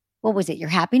 what was it? Your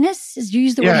happiness? Did you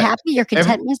use the word happy? Your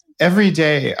contentment? Every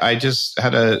day, I just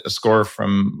had a score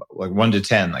from like 1 to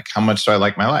 10. Like, how much do I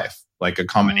like my life? Like a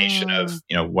combination of,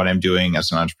 what I'm doing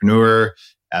as an entrepreneur,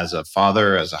 as a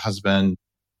father, as a husband,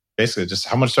 basically just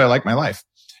how much do I like my life?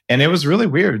 And it was really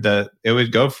weird that it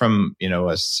would go from,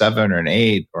 a 7 or an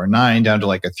 8 or 9 down to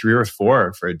like a 3 or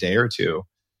 4 for a day or two.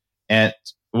 And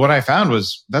what I found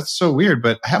was, that's so weird,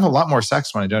 but I have a lot more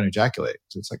sex when I don't ejaculate.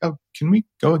 So it's like, oh, can we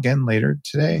go again later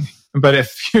today? But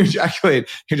if you ejaculate,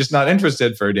 you're just not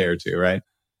interested for a day or two, right?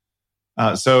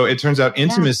 So it turns out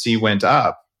intimacy went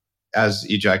up as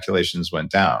ejaculations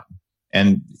went down.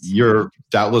 And you're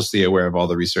doubtlessly aware of all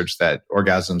the research that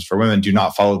orgasms for women do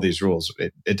not follow these rules.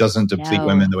 It doesn't deplete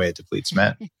women the way it depletes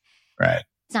men, right?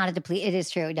 It's not a deplete. It is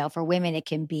true. No, for women, it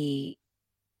can be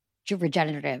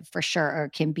regenerative for sure, or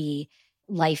it can be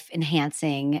life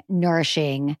enhancing,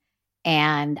 nourishing.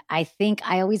 And I think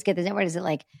I always get this. What is it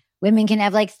like? Women can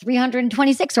have like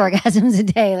 326 orgasms a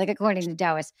day, like according to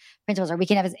Taoist principles, or we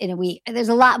can have in a week. There's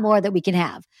a lot more that we can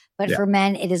have, but for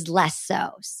men, it is less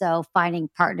so. So finding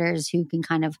partners who can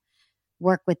kind of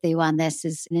work with you on this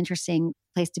is an interesting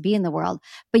place to be in the world.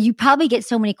 But you probably get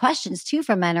so many questions too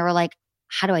from men who are like,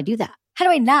 how do I do that? How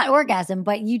do I not orgasm?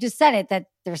 But you just said it, that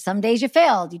there's some days you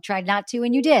failed. You tried not to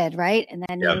and you did, right? And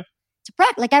then it's a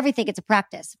practice, like everything, it's a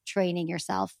practice of training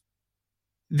yourself.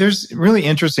 There's really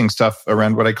interesting stuff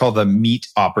around what I call the meat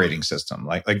operating system,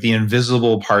 like the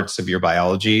invisible parts of your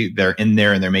biology. They're in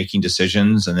there and they're making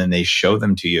decisions, and then they show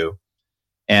them to you.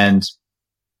 And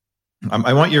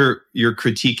I want your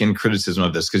critique and criticism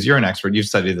of this, because you're an expert. You've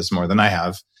studied this more than I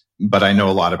have, but I know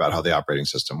a lot about how the operating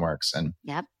system works. And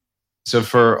so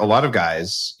for a lot of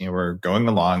guys, we're going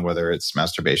along, whether it's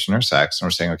masturbation or sex, and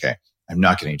we're saying, okay, I'm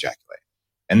not going to ejaculate.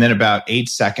 And then about 8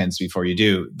 seconds before you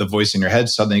do, the voice in your head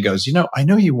suddenly goes, I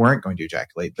know you weren't going to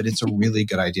ejaculate, but it's a really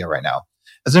good idea right now.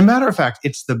 As a matter of fact,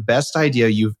 it's the best idea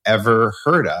you've ever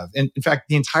heard of. And in fact,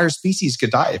 the entire species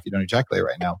could die if you don't ejaculate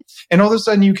right now. And all of a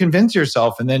sudden you convince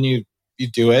yourself, and then you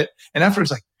do it. And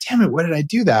afterwards, like, damn it, why did I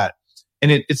do that?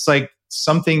 And it's like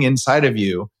something inside of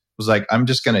you was like, I'm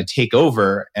just going to take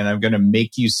over and I'm going to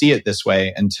make you see it this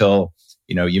way until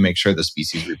you make sure the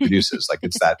species reproduces. Like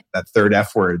it's that third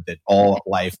F word that all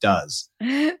life does.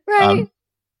 Right.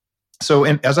 So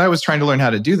as I was trying to learn how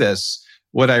to do this,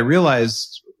 what I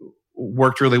realized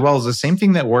worked really well is the same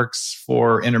thing that works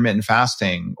for intermittent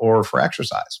fasting or for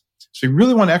exercise. So you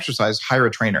really want to exercise, hire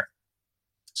a trainer.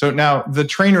 So now the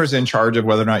trainer is in charge of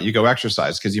whether or not you go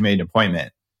exercise because you made an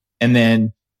appointment. And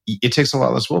then it takes a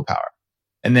lot less willpower.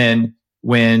 And then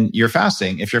when you're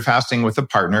fasting, if you're fasting with a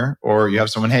partner or you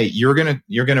have someone, hey, you're going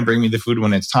to bring me the food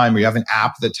when it's time, or you have an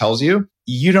app that tells you,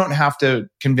 you don't have to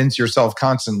convince yourself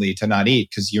constantly to not eat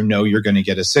because you're going to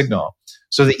get a signal.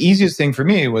 So the easiest thing for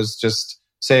me was just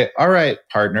say, all right,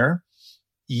 partner,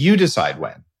 you decide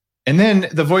when. And then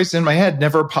the voice in my head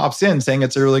never pops in saying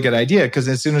it's a really good idea, because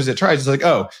as soon as it tries, it's like,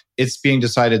 oh, it's being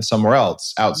decided somewhere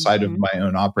else outside of my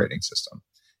own operating system.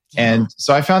 Yeah. And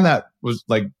so I found that was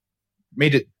like,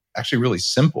 made it actually really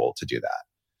simple to do that.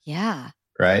 Yeah.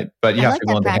 Right. But you have to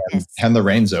be willing to hand the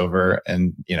reins over.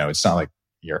 And, it's not like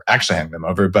you're actually handing them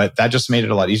over, but that just made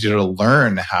it a lot easier to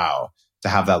learn how to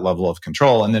have that level of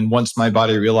control. And then once my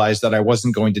body realized that I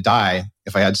wasn't going to die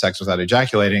if I had sex without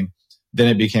ejaculating, then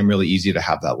it became really easy to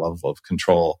have that level of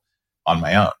control on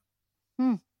my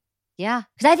own. Yeah.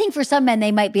 Because I think for some men,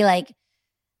 they might be like,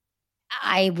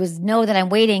 I know that I'm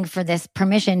waiting for this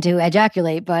permission to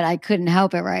ejaculate, but I couldn't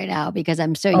help it right now because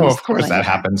I'm so used of course to that it.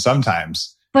 happens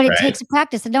sometimes. But it right? takes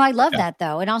practice. And no, I love Yeah. that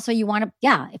though. And also you want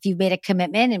to, if you've made a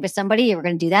commitment and with somebody, you're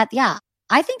going to do that. Yeah.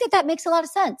 I think that makes a lot of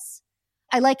sense.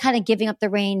 I like kind of giving up the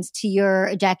reins to your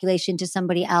ejaculation to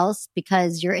somebody else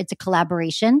because it's a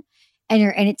collaboration and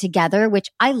you're in it together, which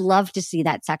I love to see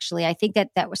that sexually. I think that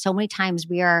so many times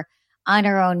we are on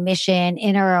our own mission,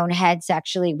 in our own head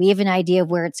sexually. We have an idea of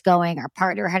where it's going. Our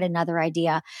partner had another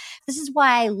idea. This is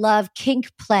why I love kink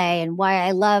play and why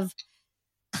I love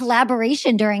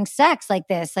collaboration during sex like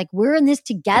this. Like, we're in this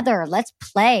together. Let's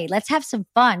play. Let's have some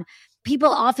fun. People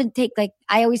often take, like,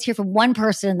 I always hear from one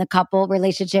person in the couple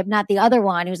relationship, not the other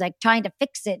one, who's like trying to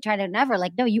fix it, trying to never,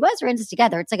 like, no, you guys are in this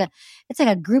together. It's like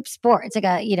a group sport. It's like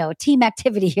a team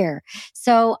activity here.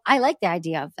 So I like the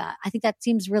idea of that. I think that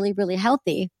seems really, really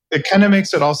healthy. It kind of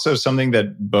makes it also something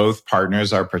that both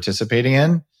partners are participating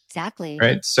in. Exactly.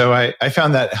 Right. So I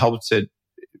found that helped it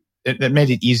made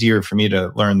it easier for me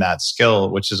to learn that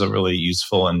skill, which is a really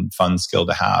useful and fun skill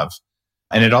to have.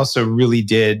 And it also really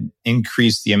did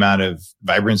increase the amount of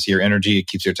vibrancy or energy. It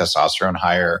keeps your testosterone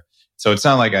higher. So it's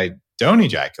not like I don't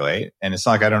ejaculate and it's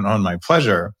not like I don't own my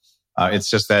pleasure. It's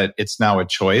just that it's now a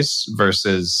choice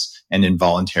versus an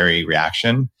involuntary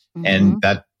reaction. Mm-hmm. And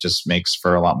that just makes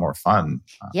for a lot more fun.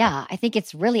 Yeah, I think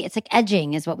it's like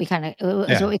edging is what we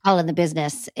what we call it in the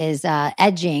business is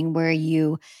edging, where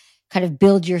you kind of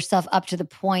build yourself up to the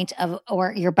point of,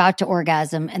 or you're about to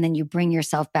orgasm and then you bring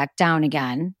yourself back down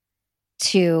again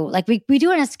to, like, we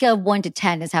do on a scale of 1 to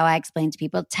 10 is how I explain to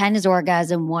people. 10 is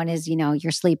orgasm, 1 is,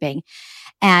 you're sleeping.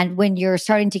 And when you're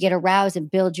starting to get aroused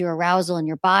and build your arousal in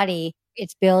your body,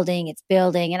 it's building.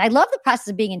 And I love the process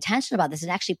of being intentional about this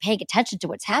and actually paying attention to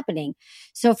what's happening.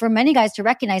 So for many guys to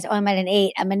recognize, I'm at an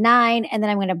 8, I'm a 9, and then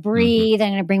I'm going to breathe. Mm-hmm. I'm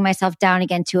going to bring myself down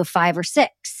again to a 5 or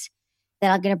 6.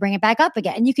 Then I'm going to bring it back up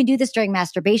again. And you can do this during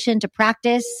masturbation to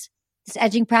practice this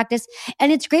edging practice.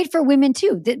 And it's great for women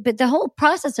too. But the whole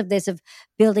process of this, of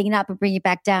building it up and bringing it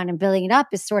back down and building it up,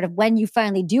 is sort of when you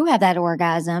finally do have that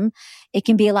orgasm, it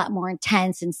can be a lot more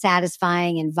intense and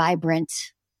satisfying and vibrant,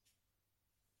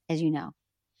 as you know.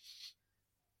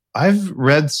 I've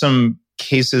read some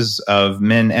cases of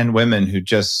men and women who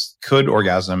just could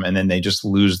orgasm and then they just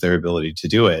lose their ability to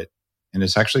do it. And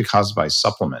it's actually caused by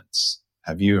supplements.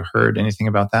 Have you heard anything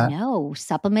about that? No,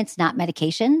 supplements, not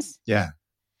medications? Yeah.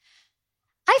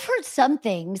 I've heard some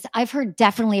things. I've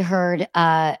definitely heard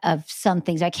of some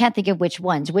things. I can't think of which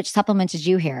ones. Which supplements did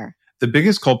you hear? The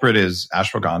biggest culprit is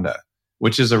ashwagandha,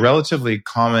 which is a relatively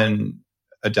common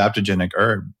adaptogenic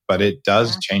herb, but it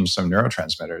does change some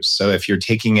neurotransmitters. So if you're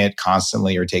taking it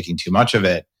constantly or taking too much of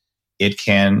it, it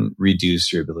can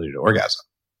reduce your ability to orgasm.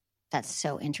 That's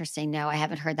so interesting. No, I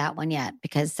haven't heard that one yet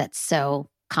because that's so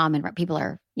common. People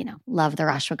are, love their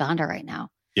ashwagandha right now.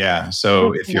 Yeah.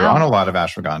 So if you're on a lot of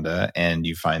ashwagandha and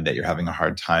you find that you're having a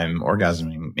hard time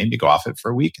orgasming, maybe go off it for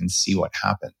a week and see what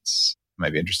happens. It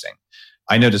might be interesting.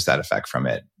 I noticed that effect from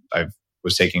it. I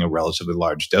was taking a relatively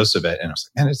large dose of it and I was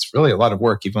like, man, it's really a lot of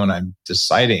work even when I'm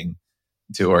deciding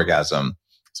to orgasm.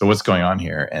 So what's going on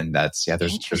here? And that's,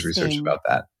 there's research about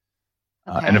that.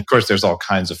 Okay. And of course, there's all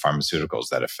kinds of pharmaceuticals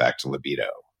that affect libido.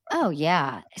 Oh,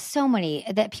 yeah. So many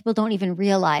that people don't even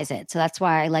realize it. So that's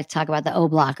why I like to talk about the O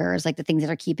blockers, like the things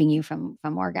that are keeping you from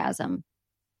orgasm.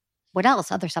 What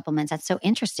else? Other supplements? That's so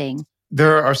interesting.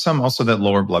 There are some also that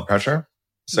lower blood pressure.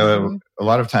 So a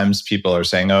lot of times people are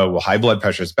saying, oh, well, high blood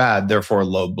pressure is bad, therefore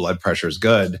low blood pressure is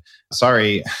good.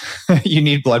 Sorry, you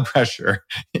need blood pressure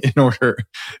in order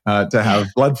to have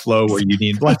blood flow where you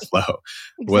need blood flow.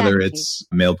 Exactly. Whether it's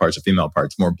male parts or female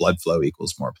parts, more blood flow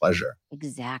equals more pleasure.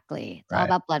 Exactly. It's all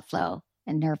about blood flow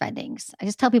and nerve endings. I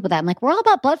just tell people that. I'm like, we're all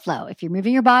about blood flow. If you're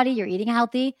moving your body, you're eating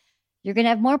healthy, you're going to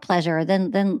have more pleasure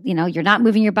than you're not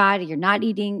moving your body, you're not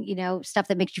eating, stuff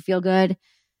that makes you feel good.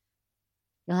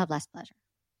 You'll have less pleasure.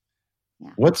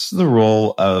 Yeah. What's the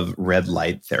role of red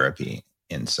light therapy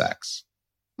in sex?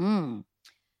 I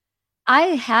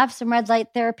have some red light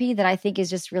therapy that I think is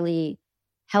just really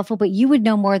helpful, but you would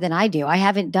know more than I do. I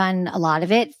haven't done a lot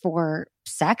of it for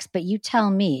sex, but you tell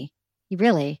me. You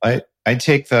really? I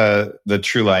take the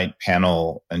True Light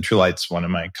panel, and True Light's one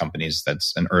of my companies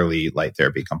that's an early light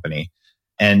therapy company.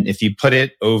 And if you put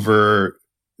it over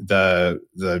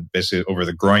basically over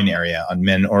the groin area on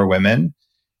men or women,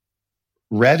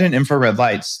 red and infrared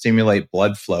light stimulate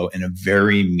blood flow in a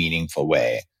very meaningful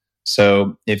way.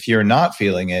 So if you're not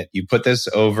feeling it, you put this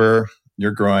over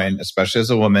your groin, especially as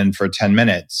a woman, for 10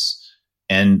 minutes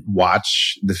and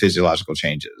watch the physiological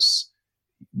changes.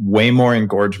 Way more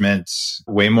engorgement,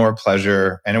 way more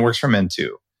pleasure, and it works for men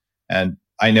too. And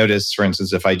I notice, for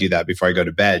instance, if I do that before I go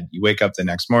to bed, you wake up the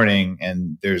next morning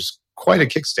and there's quite a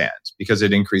kickstand because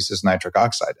it increases nitric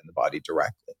oxide in the body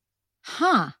directly.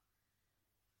 Huh.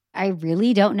 I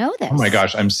really don't know this. Oh my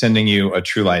gosh, I'm sending you a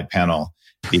True Light panel.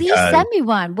 Please send me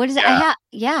one. What is it? I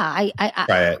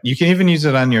try it. You can even use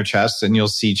it on your chest and you'll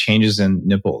see changes in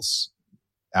nipples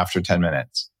after 10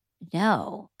 minutes.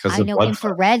 No. I know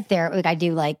infrared therapy. Like I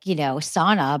do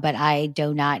sauna, but I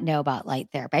do not know about light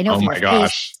therapy. I know. Oh my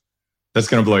gosh. That's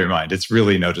going to blow your mind. It's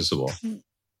really noticeable.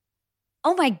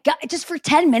 Oh my God. Just for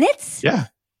 10 minutes? Yeah.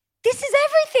 This is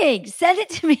everything. Send it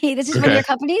to me. This is one of your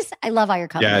companies? I love all your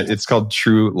companies. Yeah, it's called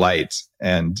True Light.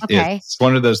 And it's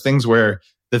one of those things where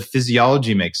the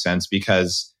physiology makes sense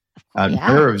because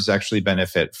nerves actually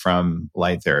benefit from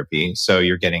light therapy. So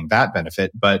you're getting that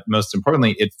benefit. But most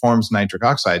importantly, it forms nitric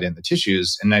oxide in the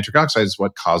tissues. And nitric oxide is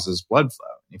what causes blood flow.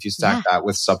 If you stack that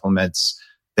with supplements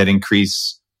that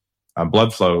increase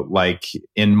blood flow, like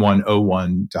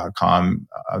in101.com,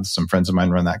 some friends of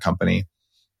mine run that company.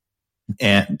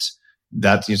 And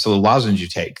that's the lozenge you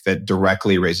take that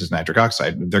directly raises nitric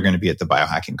oxide. They're going to be at the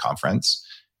biohacking conference.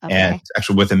 Okay. And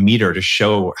actually with a meter to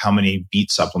show how many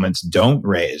beet supplements don't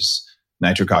raise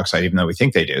nitric oxide, even though we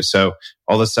think they do. So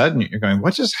all of a sudden you're going,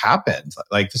 what just happened?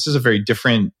 Like this is a very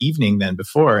different evening than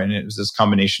before. And it was this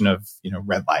combination of,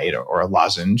 red light or a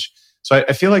lozenge. So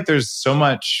I feel like there's so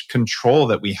much control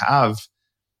that we have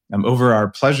over our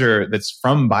pleasure that's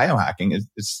from biohacking.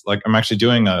 It's like I'm actually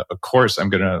doing a course. I'm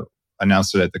going to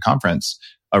announce it at the conference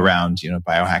around,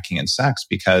 biohacking and sex,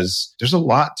 because there's a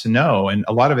lot to know. And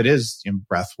a lot of it is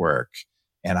breath work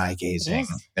and eye gazing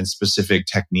and specific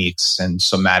techniques and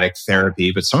somatic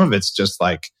therapy. But some of it's just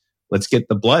like, let's get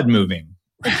the blood moving.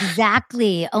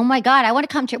 Exactly. Oh my God. I want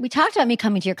to come to, we talked about me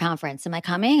coming to your conference. Am I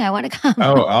coming? I want to come.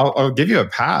 Oh, I'll give you a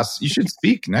pass. You should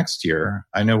speak next year.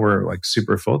 I know we're like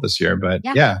super full this year, but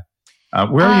yeah.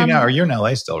 Where are you now? Are you in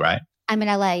LA still, right? I'm in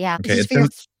LA. Yeah. Okay.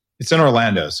 It's in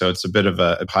Orlando, so it's a bit of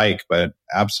a hike, but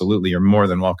absolutely, you're more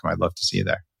than welcome. I'd love to see you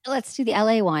there. Let's do the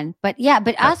LA one. But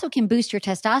also can boost your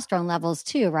testosterone levels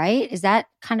too, right? Is that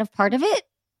kind of part of it?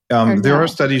 There are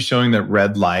studies showing that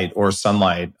red light or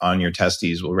sunlight on your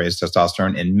testes will raise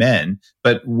testosterone in men,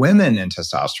 but women and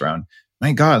testosterone,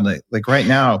 my God, like right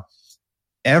now,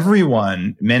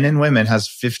 everyone, men and women, has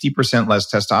 50%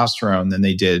 less testosterone than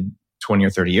they did 20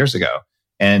 or 30 years ago.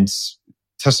 And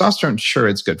testosterone, sure,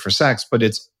 it's good for sex, but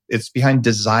it's behind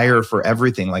desire for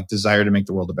everything, like desire to make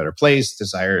the world a better place,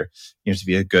 desire, to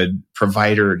be a good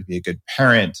provider, to be a good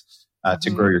parent,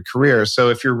 to grow your career. So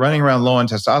if you're running around low on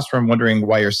testosterone, wondering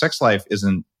why your sex life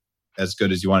isn't as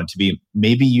good as you want it to be,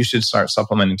 maybe you should start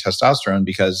supplementing testosterone,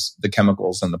 because the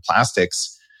chemicals and the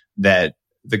plastics that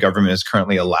the government is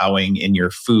currently allowing in your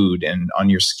food and on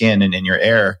your skin and in your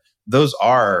air, those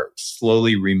are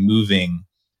slowly removing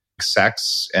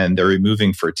sex and they're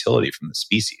removing fertility from the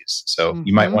species. So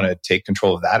you might want to take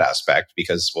control of that aspect,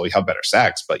 because, well, you have better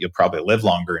sex, but you'll probably live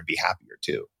longer and be happier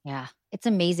too. Yeah. It's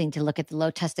amazing to look at the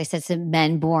low test. They said some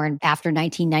men born after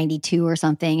 1992 or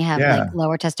something have like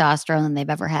lower testosterone than they've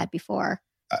ever had before.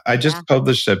 I just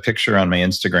published a picture on my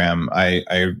Instagram.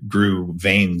 I grew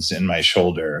veins in my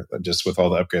shoulder just with all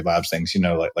the Upgrade Labs things,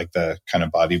 like the kind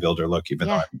of bodybuilder look, even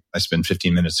though I spend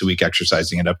 15 minutes a week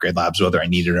exercising at Upgrade Labs, whether I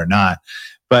need it or not.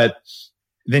 But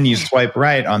then you swipe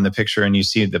right on the picture and you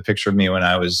see the picture of me when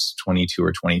I was 22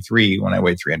 or 23, when I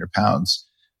weighed 300 pounds.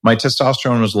 My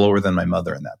testosterone was lower than my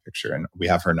mother in that picture. And we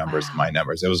have her numbers, my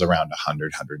numbers. It was around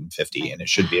 100, 150, and it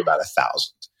should be about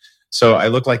 1,000. So I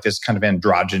look like this kind of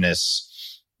androgynous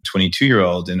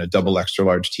 22-year-old in a double extra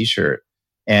large t-shirt.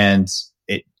 And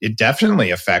it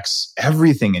definitely affects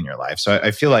everything in your life. So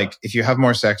I feel like if you have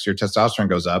more sex, your testosterone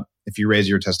goes up. If you raise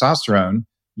your testosterone,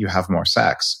 you have more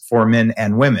sex for men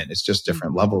and women. It's just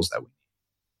different levels that we need.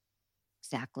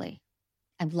 Exactly.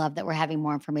 I love that we're having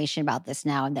more information about this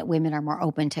now and that women are more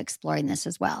open to exploring this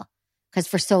as well. Because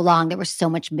for so long, there was so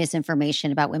much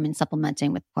misinformation about women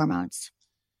supplementing with hormones.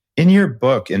 In your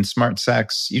book, in Smart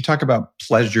Sex, you talk about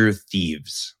pleasure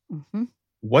thieves.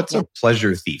 What's a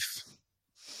pleasure thief?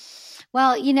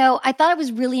 Well, I thought it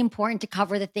was really important to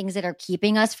cover the things that are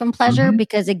keeping us from pleasure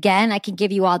because, again, I can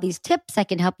give you all these tips. I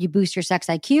can help you boost your sex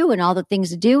IQ and all the things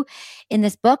to do in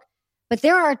this book. But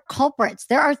there are culprits.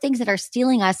 There are things that are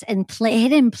stealing us and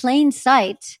hidden in plain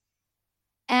sight.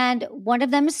 And one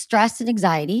of them is stress and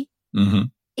anxiety.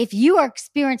 If you are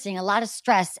experiencing a lot of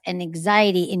stress and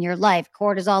anxiety in your life,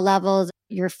 cortisol levels,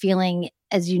 you're feeling,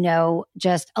 as you know,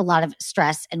 just a lot of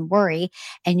stress and worry,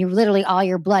 and you're literally all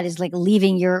your blood is like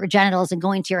leaving your genitals and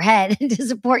going to your head to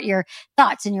support your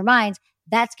thoughts and your minds,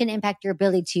 that's going to impact your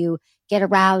ability to get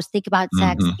aroused, think about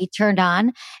sex, be turned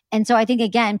on. And so I think,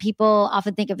 again, people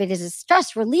often think of it as a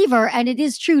stress reliever. And it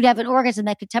is true to have an orgasm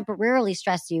that could temporarily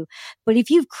stress you. But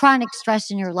if you've chronic stress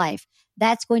in your life,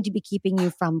 that's going to be keeping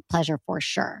you from pleasure for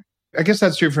sure. I guess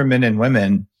that's true for men and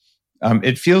women.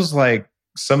 It feels like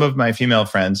some of my female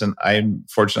friends, and I'm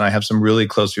fortunate I have some really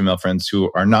close female friends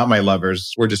who are not my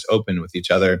lovers. We're just open with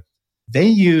each other. They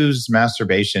use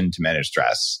masturbation to manage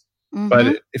stress.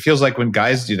 But it feels like when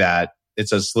guys do that,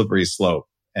 it's a slippery slope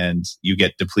and you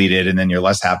get depleted and then you're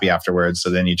less happy afterwards. So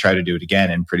then you try to do it again.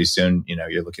 And pretty soon,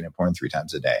 you're looking at porn 3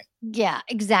 times a day. Yeah,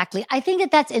 exactly. I think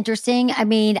that that's interesting. I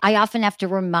mean, I often have to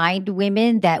remind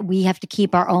women that we have to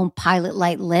keep our own pilot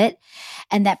light lit.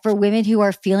 And that for women who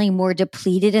are feeling more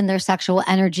depleted in their sexual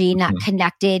energy, not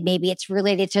connected, maybe it's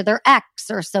related to their ex,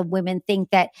 or some women think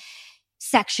that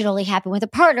sex should only happen with a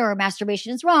partner, or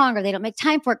masturbation is wrong, or they don't make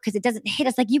time for it because it doesn't hit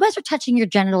us. Like, you guys are touching your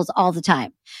genitals all the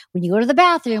time. When you go to the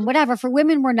bathroom, whatever. For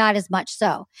women, we're not as much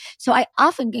so. So I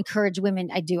often encourage women,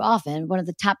 one of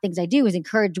the top things I do is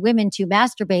encourage women to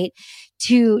masturbate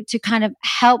to kind of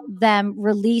help them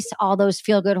release all those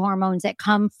feel-good hormones that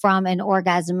come from an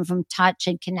orgasm, from touch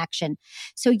and connection.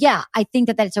 So yeah, I think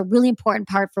that it's a really important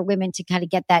part for women to kind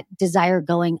of get that desire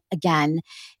going again,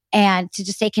 and to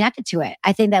just stay connected to it.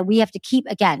 I think that we have to keep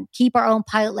our own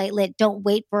pilot light lit. Don't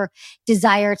wait for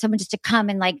desire, someone just to come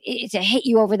and to hit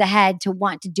you over the head to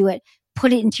want to do it.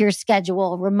 Put it into your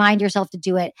schedule, remind yourself to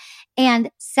do it.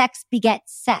 And sex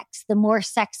begets sex. The more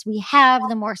sex we have,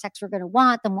 the more sex we're going to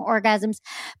want, the more orgasms.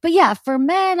 But yeah, for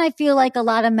men, I feel like a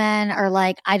lot of men are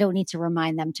like, I don't need to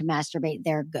remind them to masturbate.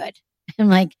 They're good. I'm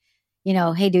like,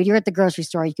 hey, dude, you're at the grocery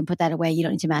store. You can put that away. You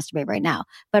don't need to masturbate right now.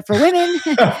 But for women,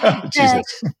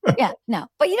 yeah, no.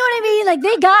 But you know what I mean? Like,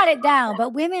 they got it down.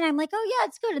 But women, I'm like, oh, yeah,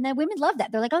 it's good. And then women love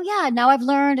that. They're like, oh, yeah, now I've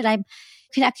learned and I'm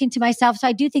connecting to myself. So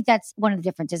I do think that's one of the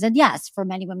differences. And yes, for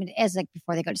many women, it is like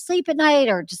before they go to sleep at night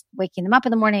or just waking them up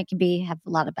in the morning, it can have a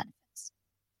lot of benefits.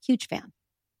 Huge fan.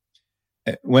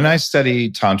 When I study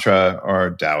Tantra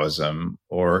or Taoism,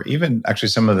 or even actually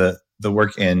some of the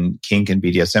work in kink and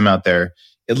BDSM out there,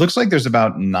 it looks like there's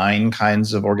about 9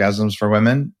 kinds of orgasms for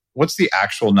women. What's the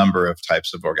actual number of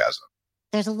types of orgasm?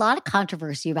 There's a lot of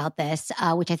controversy about this,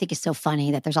 which I think is so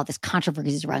funny that there's all this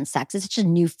controversies around sex. It's such a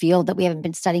new field that we haven't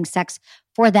been studying sex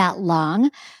for that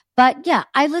long. But yeah,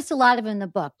 I list a lot of them in the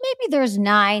book. Maybe there's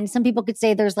 9. Some people could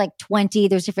say there's like 20.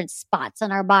 There's different spots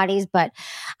on our bodies. But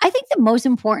I think the most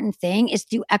important thing is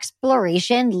through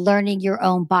exploration, learning your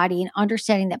own body and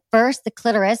understanding that first, the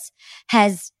clitoris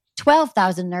has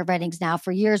 12,000 nerve endings now.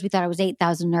 For years, we thought it was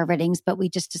 8,000 nerve endings, but we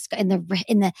just in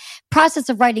the process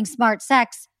of writing Smart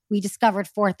Sex, we discovered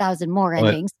 4,000 more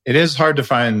endings. It is hard to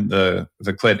find the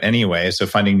clit anyway, so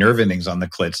finding nerve endings on the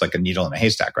clit's like a needle in a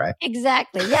haystack, right?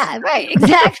 Exactly. Yeah, right.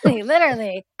 Exactly.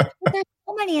 Literally. But there's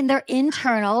so many, and they're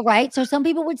internal, right? So some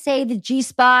people would say the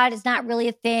G-spot is not really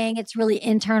a thing. It's really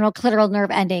internal clitoral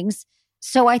nerve endings.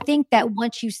 So I think that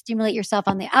once you stimulate yourself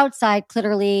on the outside,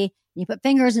 clitorally, you put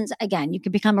fingers in, again, you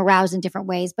can become aroused in different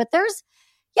ways. But there's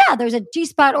a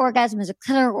G-spot orgasm, there's a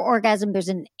clitoral orgasm, there's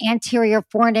an anterior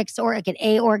fornix or like an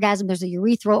A orgasm, there's a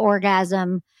urethral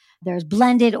orgasm, there's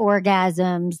blended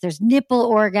orgasms, there's nipple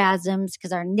orgasms,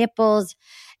 because our nipples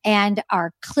and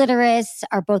our clitoris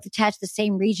are both attached to the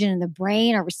same region in the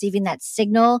brain, are receiving that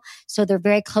signal. So they're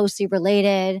very closely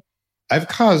related. I've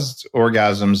caused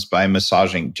orgasms by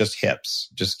massaging just hips,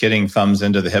 just getting thumbs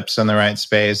into the hips in the right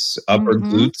space, upper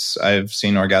glutes. I've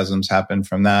seen orgasms happen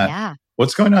from that. Yeah.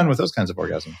 What's going on with those kinds of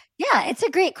orgasms? Yeah, it's a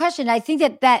great question. I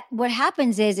think that what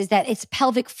happens is that it's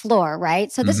pelvic floor,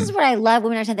 right? So this is what I love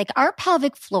when I say, like, our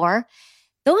pelvic floor,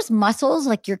 those muscles,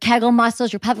 like your Kegel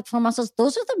muscles, your pelvic floor muscles,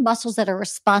 those are the muscles that are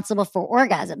responsible for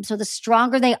orgasm. So the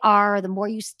stronger they are, the more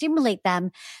you stimulate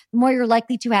them, the more you're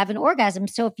likely to have an orgasm.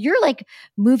 So if you're like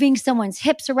moving someone's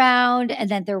hips around and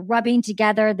then they're rubbing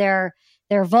together, their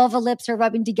vulva lips are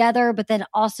rubbing together, but then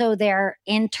also their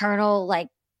internal,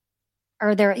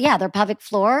 their pelvic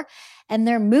floor, and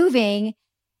they're moving.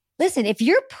 Listen, if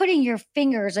you're putting your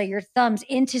fingers or your thumbs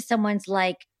into someone's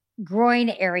like groin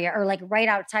area or like right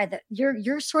outside, that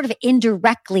you're sort of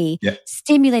indirectly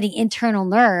stimulating internal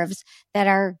nerves that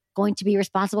are going to be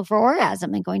responsible for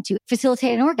orgasm and going to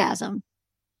facilitate an orgasm.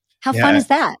 How fun is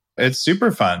that? It's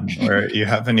super fun, where you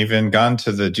haven't even gone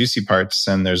to the juicy parts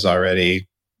and there's already,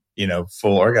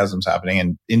 full orgasms happening,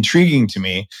 and intriguing to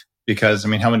me. Because,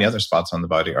 how many other spots on the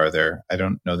body are there? I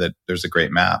don't know that there's a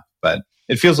great map, but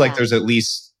it feels like there's at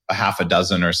least a half a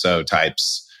dozen or so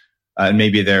types. And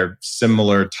maybe they're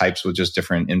similar types with just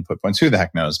different input points. Who the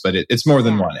heck knows? But it's more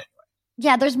than one anyway.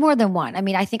 Yeah, there's more than one.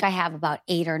 I think I have about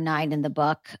 8 or 9 in the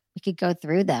book. We could go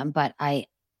through them, but I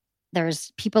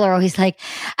There's people are always like,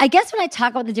 I guess when I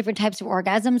talk about the different types of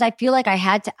orgasms, I feel like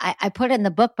I put it in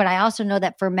the book, but I also know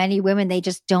that for many women, they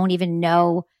just don't even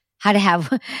know how to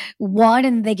have one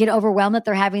and they get overwhelmed that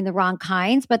they're having the wrong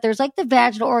kinds. But there's like the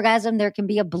vaginal orgasm. There can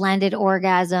be a blended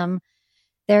orgasm.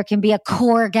 There can be a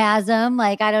core-gasm.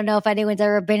 Like, I don't know if anyone's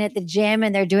ever been at the gym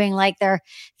and they're doing like their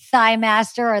thigh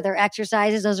master or their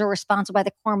exercises. Those are responsible by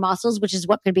the core muscles, which is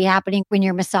what could be happening when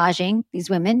you're massaging these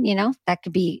women, that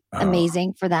could be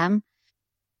amazing for them.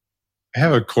 I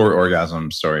have a core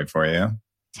orgasm story for you.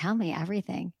 Tell me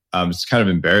everything. It's kind of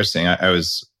embarrassing. I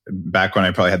was back when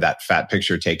I probably had that fat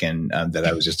picture taken that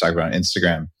I was just talking about on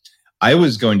Instagram. I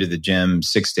was going to the gym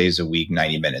 6 days a week,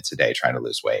 90 minutes a day, trying to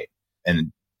lose weight.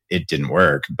 And it didn't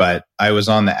work, but I was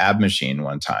on the ab machine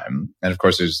one time. And of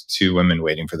course, there's 2 women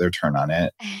waiting for their turn on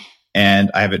it. And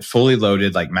I have it fully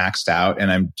loaded, like maxed out,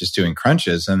 and I'm just doing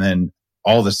crunches. And then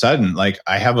all of a sudden, like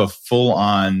I have a full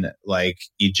on like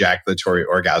ejaculatory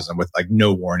orgasm with like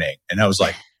no warning. And I was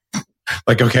like,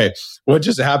 okay, what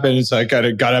just happened? So I kind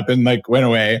of got up and like went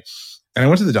away. And I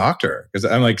went to the doctor because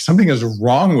I'm like, something is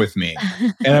wrong with me.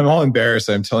 And I'm all embarrassed.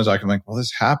 I'm telling the doctor, I'm like, well,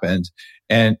 this happened.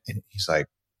 And he's like,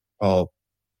 well,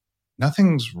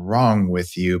 nothing's wrong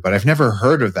with you, but I've never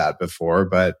heard of that before.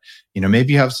 But,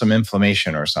 maybe you have some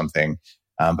inflammation or something.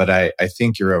 But I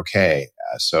think you're okay.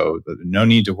 So no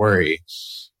need to worry.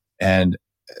 And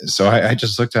so I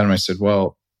just looked at him. I said,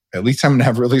 well, at least I'm going to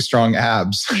have really strong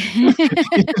abs.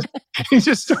 He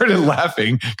just started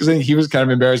laughing because he was kind of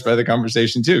embarrassed by the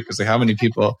conversation too. Because like how many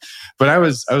people, but I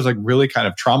was like really kind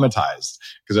of traumatized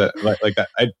because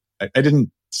I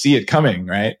didn't see it coming.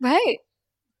 Right. Right.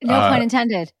 No pun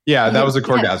intended. Yeah, that was a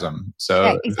coregasm. So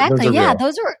yeah, exactly.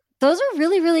 Those are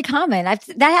really, really common.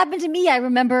 That happened to me. I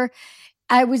remember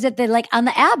I was at on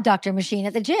the ab doctor machine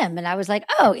at the gym, and I was like,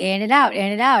 oh, in and out,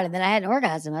 and then I had an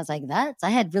orgasm. I was like, I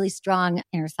had really strong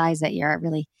inner thighs that year. I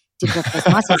really did work those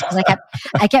muscles because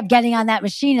I kept getting on that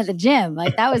machine at the gym.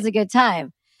 Like that was a good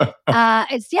time.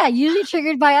 It's usually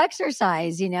triggered by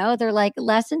exercise. They're like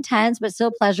less intense but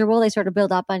still pleasurable. They sort of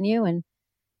build up on you, and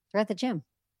they're at the gym.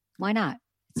 Why not?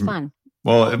 It's fun.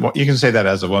 Well, you can say that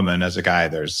as a woman. As a guy,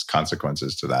 there's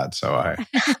consequences to that. So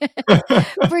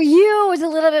For you, it was a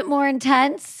little bit more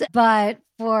intense, but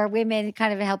for women, it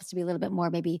kind of helps to be a little bit more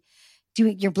maybe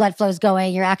doing your blood flow's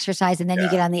going, your exercise, and then you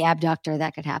get on the abductor.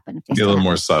 That could happen. Be a little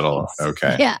more subtle.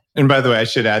 Okay. Yeah. And by the way, I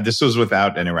should add, this was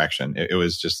without an erection. It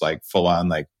was just like full on,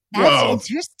 like, that's whoa.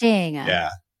 Interesting. Yeah.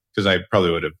 Because I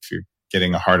probably would have, if you're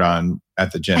getting a hard on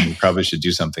at the gym, you probably should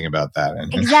do something about that.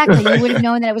 Exactly. You would have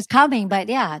known that it was coming, but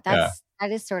that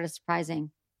is sort of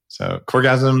surprising. So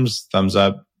coregasms, thumbs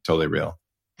up, totally real.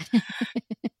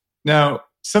 Now,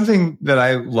 something that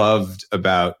I loved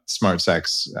about Smart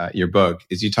Sex, your book,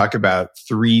 is you talk about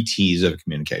 3 T's of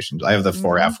communication. I have the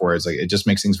 4 F words. Like it just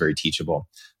makes things very teachable.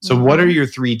 So what are your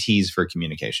 3 T's for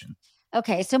communication?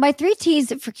 Okay. So my 3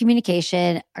 T's for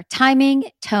communication are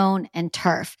timing, tone, and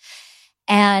turf.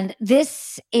 And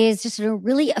this is just a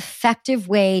really effective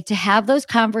way to have those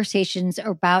conversations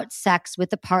about sex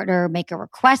with a partner, make a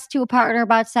request to a partner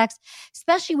about sex,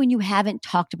 especially when you haven't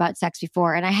talked about sex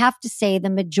before. And I have to say the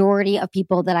majority of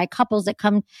couples that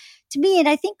come to me, and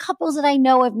I think couples that I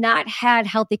know have not had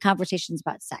healthy conversations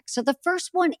about sex. So the first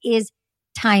one is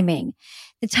timing.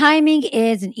 The timing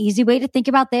is an easy way to think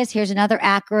about this. Here's another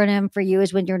acronym for you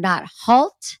is when you're not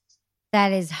halt,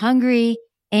 that is hungry,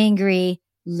 angry,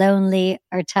 lonely,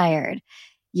 or tired.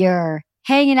 You're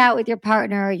hanging out with your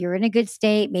partner. You're in a good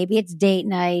state. Maybe it's date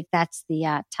night. That's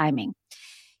the timing.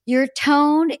 Your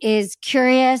tone is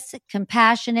curious,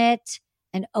 compassionate,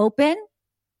 and open.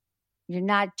 You're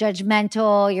not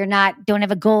judgmental. Don't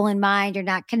have a goal in mind. You're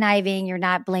not conniving. You're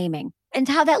not blaming. And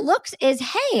how that looks is,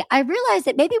 hey, I realize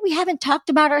that maybe we haven't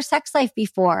talked about our sex life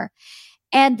before.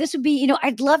 And this would be,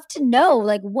 I'd love to know,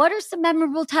 like, what are some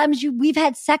memorable times we've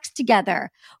had sex together?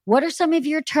 What are some of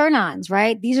your turn-ons,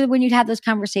 right? These are when you'd have those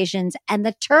conversations. And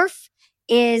the turf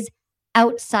is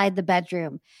outside the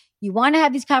bedroom. You want to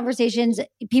have these conversations.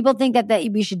 People think that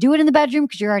we should do it in the bedroom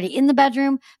because you're already in the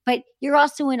bedroom, but you're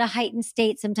also in a heightened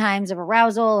state sometimes of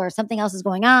arousal or something else is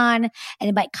going on and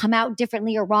it might come out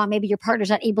differently or wrong. Maybe your partner's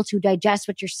not able to digest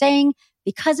what you're saying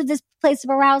because of this place of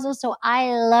arousal. So I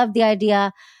love the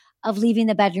idea of leaving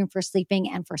the bedroom for sleeping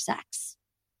and for sex.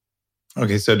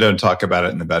 Okay, so don't talk about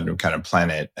it in the bedroom, kind of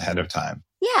plan it ahead of time.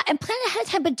 Yeah, and plan it ahead of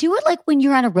time, but do it like when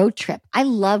you're on a road trip. I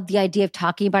love the idea of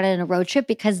talking about it in a road trip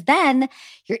because then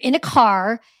you're in a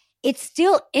car, it's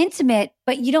still intimate,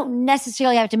 but you don't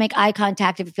necessarily have to make eye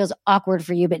contact if it feels awkward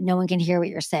for you, but no one can hear what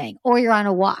you're saying, or you're on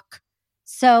a walk.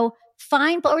 So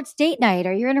or it's date night,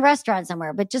 or you're in a restaurant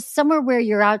somewhere, but just somewhere where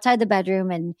you're outside the bedroom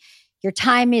and your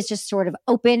time is just sort of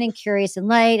open and curious and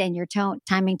light, and your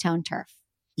timing, tone, turf.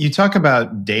 You talk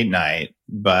about date night,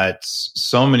 but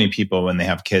so many people, when they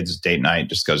have kids, date night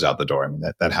just goes out the door. I mean,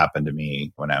 that happened to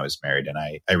me when I was married. And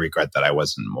I regret that I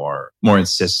wasn't more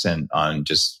insistent on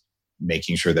just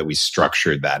making sure that we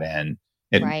structured that in.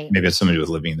 Right. Maybe it's somebody who was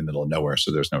living in the middle of nowhere,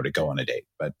 so there's nowhere to go on a date.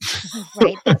 But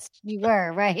right, you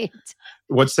were right.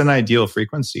 What's an ideal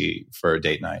frequency for a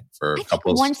date night for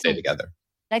couples to stay together?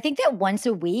 I think that once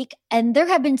a week, and there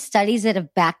have been studies that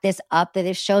have backed this up that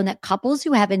have shown that couples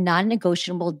who have a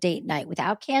non-negotiable date night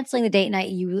without canceling the date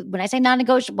night, when I say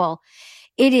non-negotiable,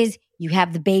 it is you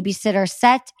have the babysitter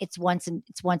set. It's once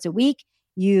a week.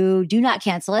 You do not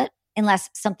cancel it unless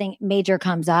something major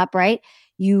comes up, right?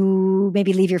 You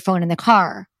maybe leave your phone in the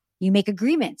car. You make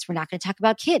agreements. We're not going to talk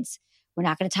about kids. We're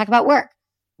not going to talk about work.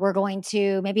 We're going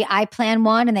to, maybe I plan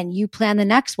one and then you plan the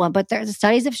next one. But the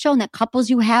studies have shown that couples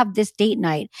who have this date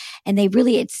night and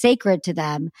it's sacred to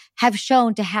them, have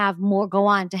shown to go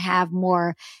on to have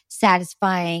more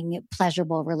satisfying,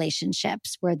 pleasurable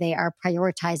relationships where they are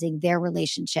prioritizing their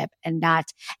relationship and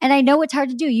I know it's hard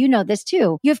to do. You know this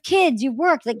too. You have kids, you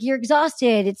work, like you're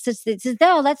exhausted. It's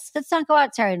no, let's not go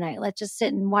out Saturday night. Let's just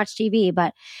sit and watch TV.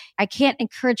 But I can't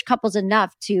encourage couples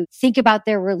enough to think about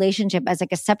their relationship as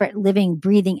like a separate living,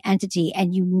 breathing entity.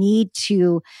 And you need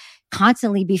to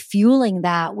constantly be fueling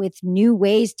that with new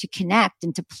ways to connect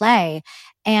and to play.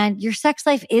 And your sex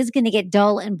life is going to get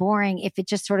dull and boring if it's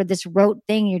just sort of this rote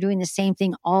thing. You're doing the same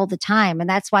thing all the time. And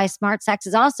that's why smart sex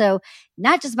is also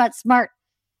not just about smart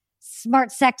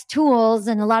sex tools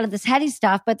and a lot of this heady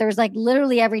stuff, but there's like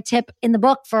literally every tip in the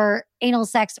book for anal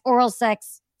sex, oral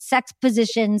sex, sex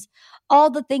positions, all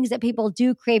the things that people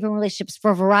do crave in relationships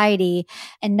for variety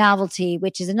and novelty,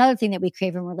 which is another thing that we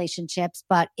crave in relationships,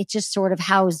 but it's just sort of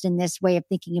housed in this way of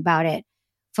thinking about it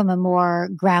from a more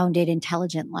grounded,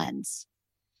 intelligent lens.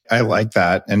 I like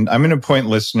that. And I'm going to point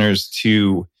listeners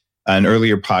to an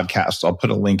earlier podcast. I'll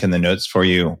put a link in the notes for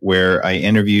you where I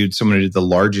interviewed someone who did the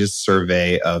largest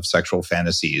survey of sexual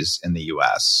fantasies in the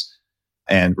US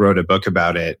and wrote a book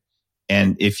about it.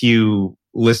 And if you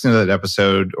listen to that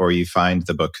episode or you find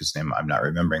the book whose name I'm not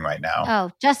remembering right now.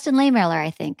 Oh, Justin Lehmiller, I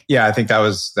think. Yeah, I think it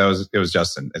was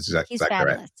Justin. It's exactly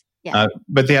fabulous. Right. Yeah.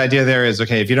 But the idea there is,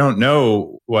 okay, if you don't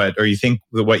know or you think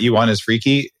that what you want is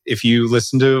freaky, if you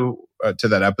listen to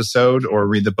that episode or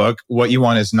read the book, what you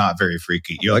want is not very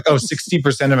freaky. You're like,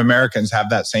 60% of Americans have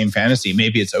that same fantasy.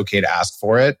 Maybe it's okay to ask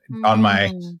for it on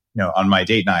my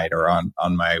date night or on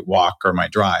my walk or my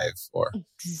drive or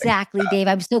exactly, Dave.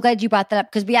 I'm so glad you brought that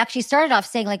up because we actually started off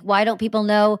saying like, why don't people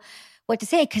know what to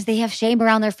say? Because they have shame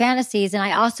around their fantasies. And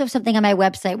I also have something on my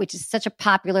website, which is such a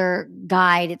popular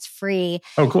guide. It's free.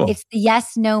 Oh, cool. It's the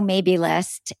yes, no, maybe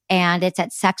list. And it's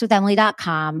at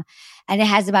sexwithemily.com. And it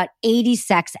has about 80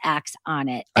 sex acts on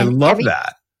it. And I love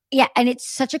that. Yeah. And it's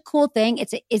such a cool thing. and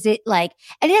it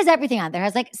has everything on there. It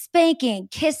has like spanking,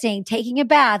 kissing, taking a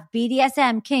bath,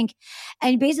 BDSM, kink.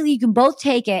 And basically you can both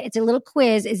take it. It's a little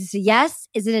quiz. Is this a yes?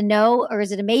 Is it a no? Or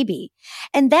is it a maybe?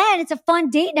 And then it's a fun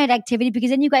date night activity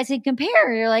because then you guys can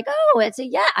compare. You're like, oh, it's a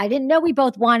yeah. I didn't know we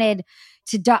both wanted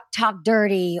to talk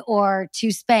dirty or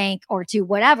to spank or to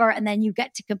whatever. And then you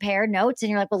get to compare notes and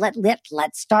you're like, well,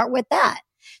 let's start with that.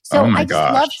 So I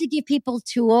just love to give people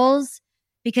tools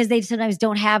because they sometimes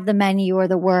don't have the menu or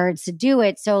the words to do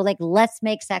it. So like, let's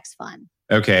make sex fun.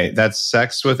 Okay. That's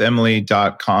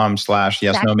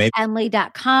sexwithemily.com/yes, no, maybe.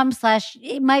 Emily.com/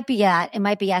 it might be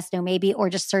yes, no, maybe, or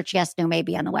just search yes, no,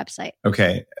 maybe on the website.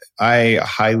 Okay. I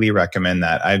highly recommend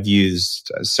that. I've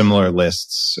used similar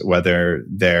lists, whether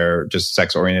they're just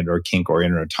sex oriented or kink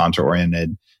oriented or tantra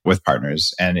oriented with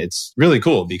partners. And it's really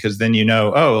cool because then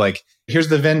here's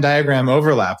the Venn diagram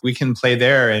overlap. We can play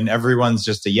there and everyone's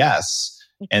just a yes.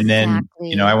 And then,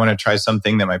 I want to try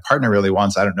something that my partner really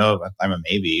wants. I don't know if I'm a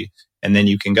maybe. And then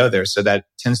you can go there. So that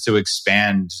tends to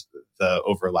expand the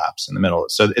overlaps in the middle.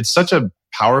 So it's such a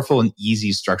powerful and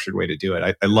easy structured way to do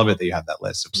it. I love it that you have that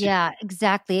list. Yeah,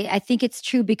 exactly. I think it's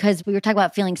true because we were talking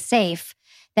about feeling safe.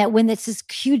 That when it's this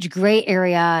huge gray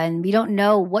area and we don't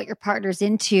know what your partner's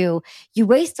into, you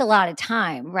waste a lot of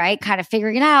time, right? Kind of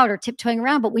figuring it out or tiptoeing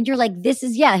around. But when you're like, here's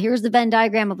the Venn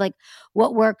diagram of like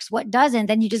what works, what doesn't,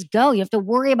 then you just go. You have to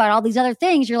worry about all these other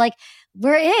things. You're like,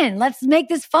 we're in. Let's make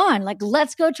this fun. Like,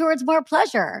 let's go towards more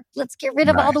pleasure. Let's get rid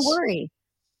of all the worry.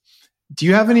 Do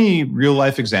you have any real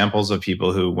life examples of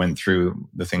people who went through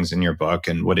the things in your book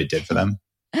and what it did for them?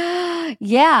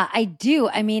 Yeah, I do.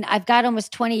 I mean, I've got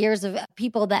almost 20 years of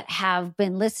people that have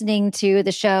been listening to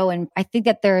the show. And I think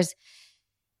that there's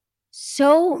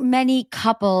so many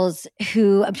couples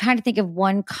who, I'm trying to think of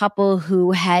one couple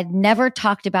who had never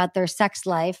talked about their sex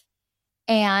life.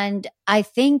 And I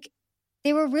think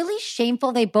They were really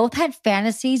shameful. They both had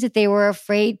fantasies that they were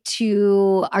afraid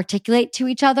to articulate to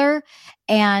each other.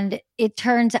 And it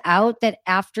turns out that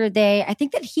I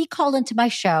think that he called into my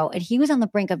show and he was on the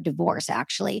brink of divorce,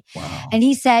 actually. Wow. And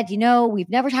he said, we've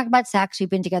never talked about sex. We've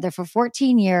been together for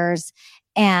 14 years.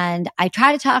 And I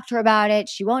try to talk to her about it.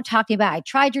 She won't talk to me about it. I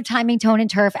tried your timing, tone,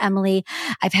 and turf, Emily.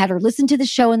 I've had her listen to the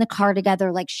show in the car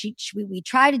together. Like we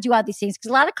try to do all these things because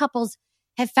a lot of couples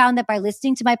have found that by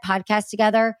listening to my podcast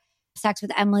together, Sex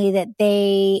with Emily, that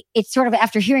it's sort of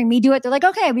after hearing me do it, they're like,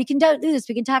 okay, we can do this.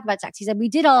 We can talk about sex. He said, we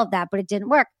did all of that, but it didn't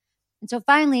work. And so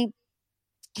finally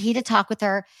he had to talk with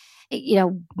her,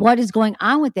 what is going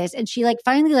on with this? And she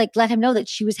finally let him know that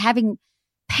she was having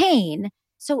pain.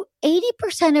 So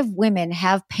 80% of women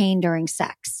have pain during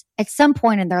sex at some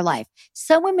point in their life.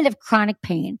 Some women have chronic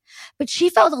pain, but she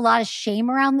felt a lot of shame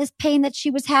around this pain that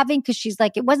she was having because she's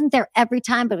like, it wasn't there every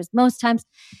time, but it was most times.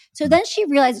 So then she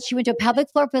realized that she went to a pelvic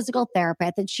floor physical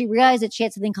therapist and she realized that she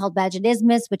had something called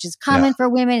vaginismus, which is common for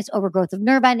women. It's overgrowth of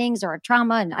nerve endings or a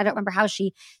trauma. And I don't remember how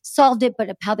she solved it, but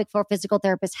a pelvic floor physical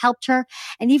therapist helped her.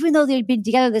 And even though they'd been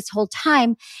together this whole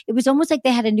time, it was almost like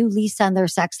they had a new lease on their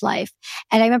sex life.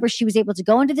 And I remember she was able to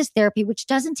go into this therapy, which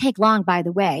doesn't take long, by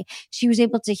the way. She was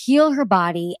able to heal her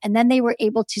body and then they were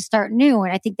able to start new.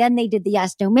 And I think then they did the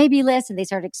yes, no, maybe list and they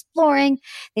started exploring.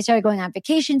 They started going on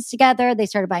vacations together. They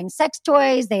started buying sex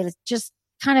toys. They just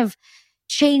kind of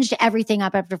changed everything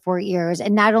up after 4 years.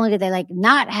 And not only did they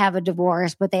not have a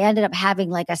divorce, but they ended up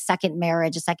having a second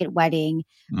marriage, a second wedding,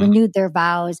 renewed their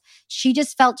vows. She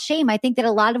just felt shame. I think that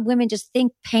a lot of women just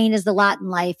think pain is the lot in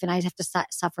life and I have to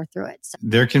suffer through it. So.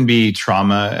 There can be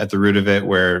trauma at the root of it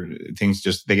where things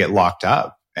they get locked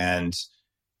up and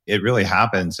it really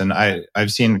happens. And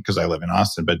I've seen, because I live in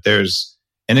Austin, but there's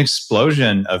an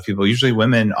explosion of people, usually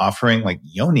women, offering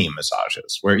yoni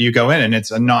massages where you go in and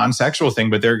it's a non-sexual thing,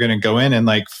 but they're going to go in and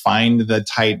find the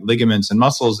tight ligaments and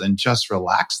muscles and just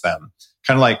relax them.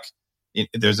 Kind of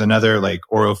there's another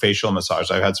orofacial massage.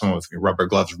 I've had someone with rubber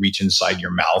gloves reach inside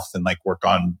your mouth and work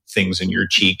on things in your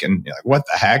cheek and you're what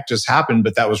the heck just happened?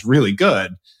 But that was really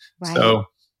good. Right. So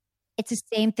it's the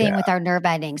same thing with our nerve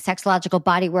endings, sexological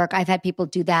body work. I've had people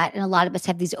do that. And a lot of us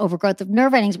have these overgrowth of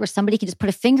nerve endings where somebody can just put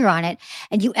a finger on it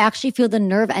and you actually feel the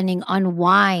nerve ending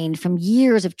unwind from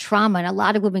years of trauma. And a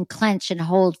lot of women clench and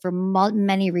hold for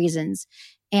many reasons.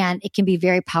 And it can be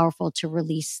very powerful to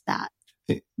release that.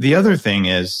 The other thing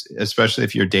is, especially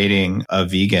if you're dating a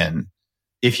vegan,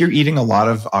 if you're eating a lot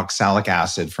of oxalic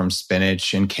acid from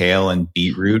spinach and kale and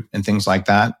beetroot and things like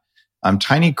that,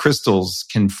 tiny crystals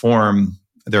can form.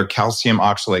 They're calcium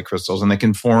oxalate crystals and they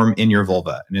can form in your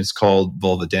vulva and it's called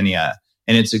vulvodynia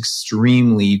and it's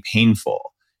extremely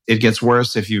painful. It gets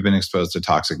worse if you've been exposed to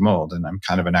toxic mold and I'm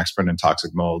kind of an expert in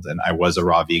toxic mold and I was a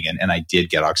raw vegan and I did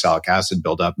get oxalic acid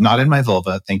buildup, not in my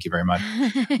vulva, thank you very much,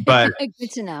 but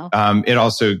good to know. It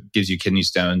also gives you kidney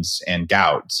stones and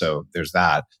gout. So there's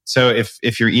that. So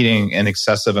if you're eating an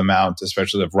excessive amount,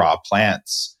 especially of raw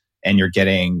plants and you're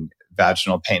getting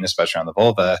vaginal pain, especially on the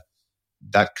vulva,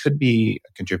 that could be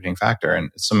a contributing factor. And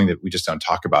it's something that we just don't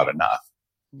talk about enough.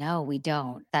 No, we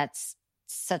don't. That's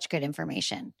such good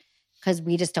information because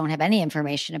we just don't have any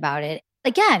information about it.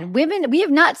 Again, women, we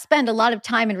have not spent a lot of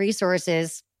time and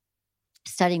resources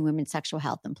studying women's sexual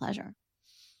health and pleasure.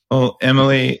 Well,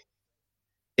 Emily,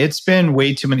 it's been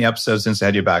way too many episodes since I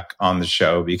had you back on the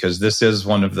show because this is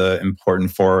one of the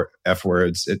important 4 F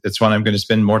words. It's one I'm going to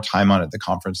spend more time on at the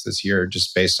conference this year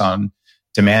just based on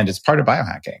demand. It's part of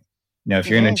biohacking. If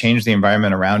you're going to change the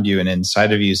environment around you and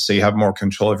inside of you so you have more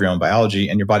control of your own biology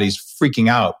and your body's freaking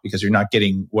out because you're not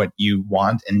getting what you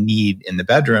want and need in the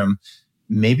bedroom,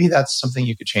 maybe that's something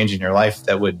you could change in your life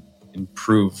that would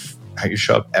improve how you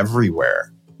show up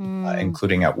everywhere,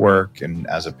 including at work and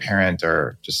as a parent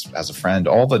or just as a friend,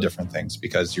 all the different things,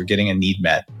 because you're getting a need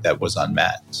met that was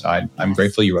unmet. So I'm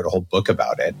grateful you wrote a whole book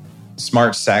about it.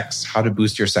 Smart Sex, How to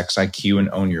Boost Your Sex IQ and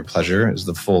Own Your Pleasure is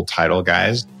the full title,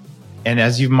 guys. And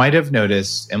as you might have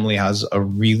noticed, Emily has a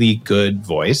really good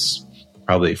voice,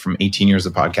 probably from 18 years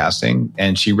of podcasting.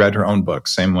 And she read her own book,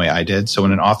 same way I did. So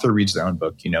when an author reads their own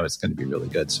book, it's going to be really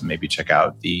good. So maybe check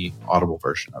out the Audible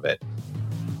version of it.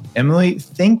 Emily,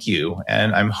 thank you.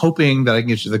 And I'm hoping that I can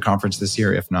get you to the conference this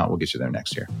year. If not, we'll get you there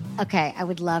next year. Okay. I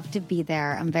would love to be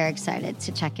there. I'm very excited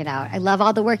to check it out. I love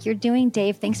all the work you're doing,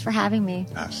 Dave. Thanks for having me.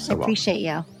 I appreciate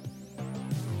you.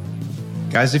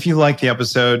 Guys, if you liked the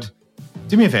episode,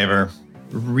 do me a favor,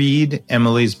 read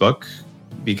Emily's book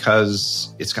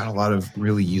because it's got a lot of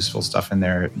really useful stuff in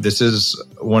there. This is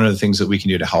one of the things that we can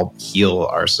do to help heal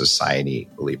our society,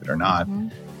 believe it or not. Mm-hmm.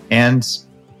 And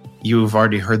you've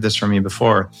already heard this from me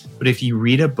before, but if you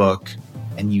read a book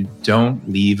and you don't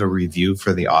leave a review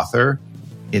for the author,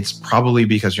 it's probably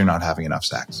because you're not having enough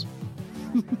sex.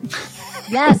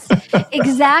 Yes,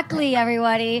 exactly,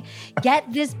 everybody.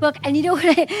 Get this book. And you know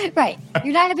what? Right.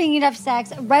 You're not having enough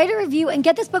sex. Write a review and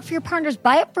get this book for your partners.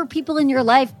 Buy it for people in your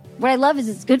life. What I love is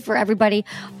it's good for everybody,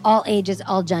 all ages,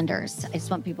 all genders. I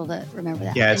just want people to remember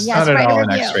that. Yeah, it's not at all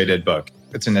an X-rated book.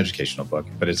 It's an educational book,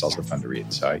 but it's also fun to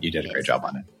read. So you did a great job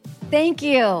on it. Thank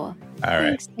you. All right.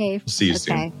 Thanks, Dave. We'll see you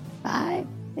soon. Bye.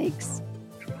 Thanks.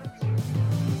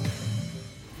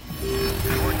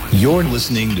 You're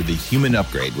listening to The Human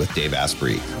Upgrade with Dave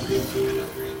Asprey.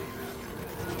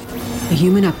 The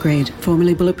Human Upgrade,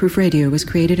 formerly Bulletproof Radio, was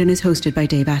created and is hosted by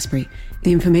Dave Asprey.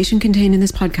 The information contained in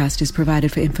this podcast is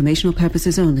provided for informational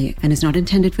purposes only and is not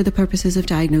intended for the purposes of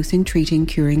diagnosing, treating,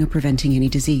 curing, or preventing any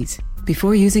disease.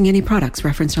 Before using any products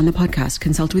referenced on the podcast,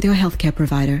 consult with your healthcare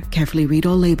provider, carefully read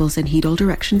all labels, and heed all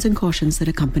directions and cautions that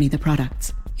accompany the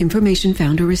products. Information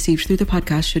found or received through the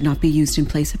podcast should not be used in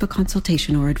place of a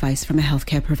consultation or advice from a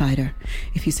healthcare provider.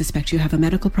 If you suspect you have a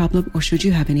medical problem or should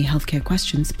you have any healthcare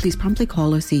questions, please promptly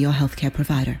call or see your healthcare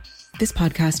provider. This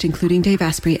podcast, including Dave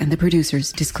Asprey and the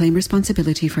producers, disclaim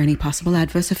responsibility for any possible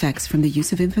adverse effects from the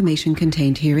use of information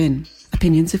contained herein.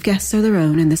 Opinions of guests are their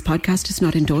own, and this podcast does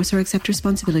not endorse or accept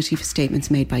responsibility for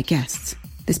statements made by guests.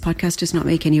 This podcast does not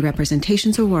make any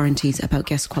representations or warranties about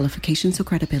guest qualifications or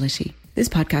credibility. This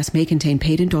podcast may contain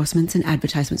paid endorsements and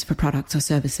advertisements for products or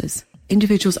services.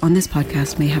 Individuals on this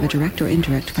podcast may have a direct or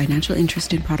indirect financial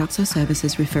interest in products or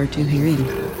services referred to herein.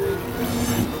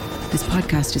 This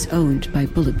podcast is owned by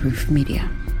Bulletproof Media.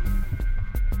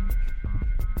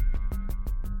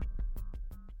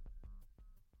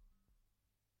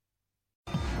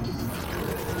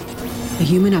 The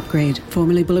Human Upgrade,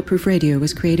 formerly Bulletproof Radio,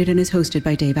 was created and is hosted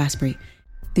by Dave Asprey.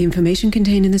 The information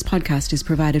contained in this podcast is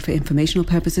provided for informational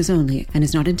purposes only and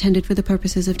is not intended for the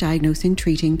purposes of diagnosing,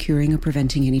 treating, curing, or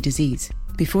preventing any disease.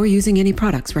 Before using any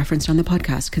products referenced on the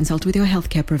podcast, consult with your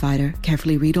healthcare provider,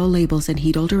 carefully read all labels, and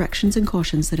heed all directions and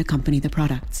cautions that accompany the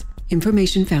products.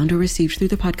 Information found or received through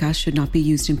the podcast should not be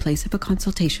used in place of a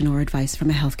consultation or advice from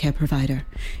a healthcare provider.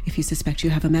 If you suspect you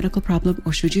have a medical problem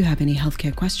or should you have any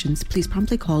healthcare questions, please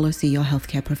promptly call or see your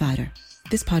healthcare provider.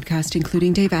 This podcast,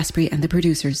 including Dave Asprey and the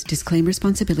producers, disclaim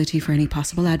responsibility for any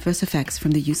possible adverse effects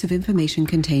from the use of information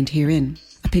contained herein.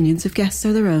 Opinions of guests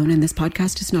are their own, and this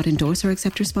podcast does not endorse or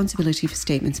accept responsibility for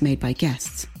statements made by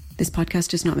guests. This podcast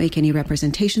does not make any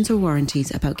representations or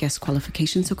warranties about guest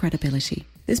qualifications or credibility.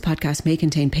 This podcast may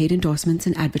contain paid endorsements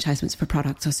and advertisements for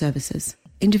products or services.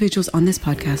 Individuals on this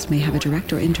podcast may have a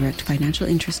direct or indirect financial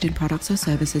interest in products or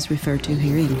services referred to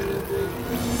herein.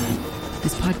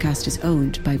 This podcast is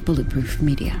owned by Bulletproof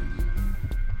Media.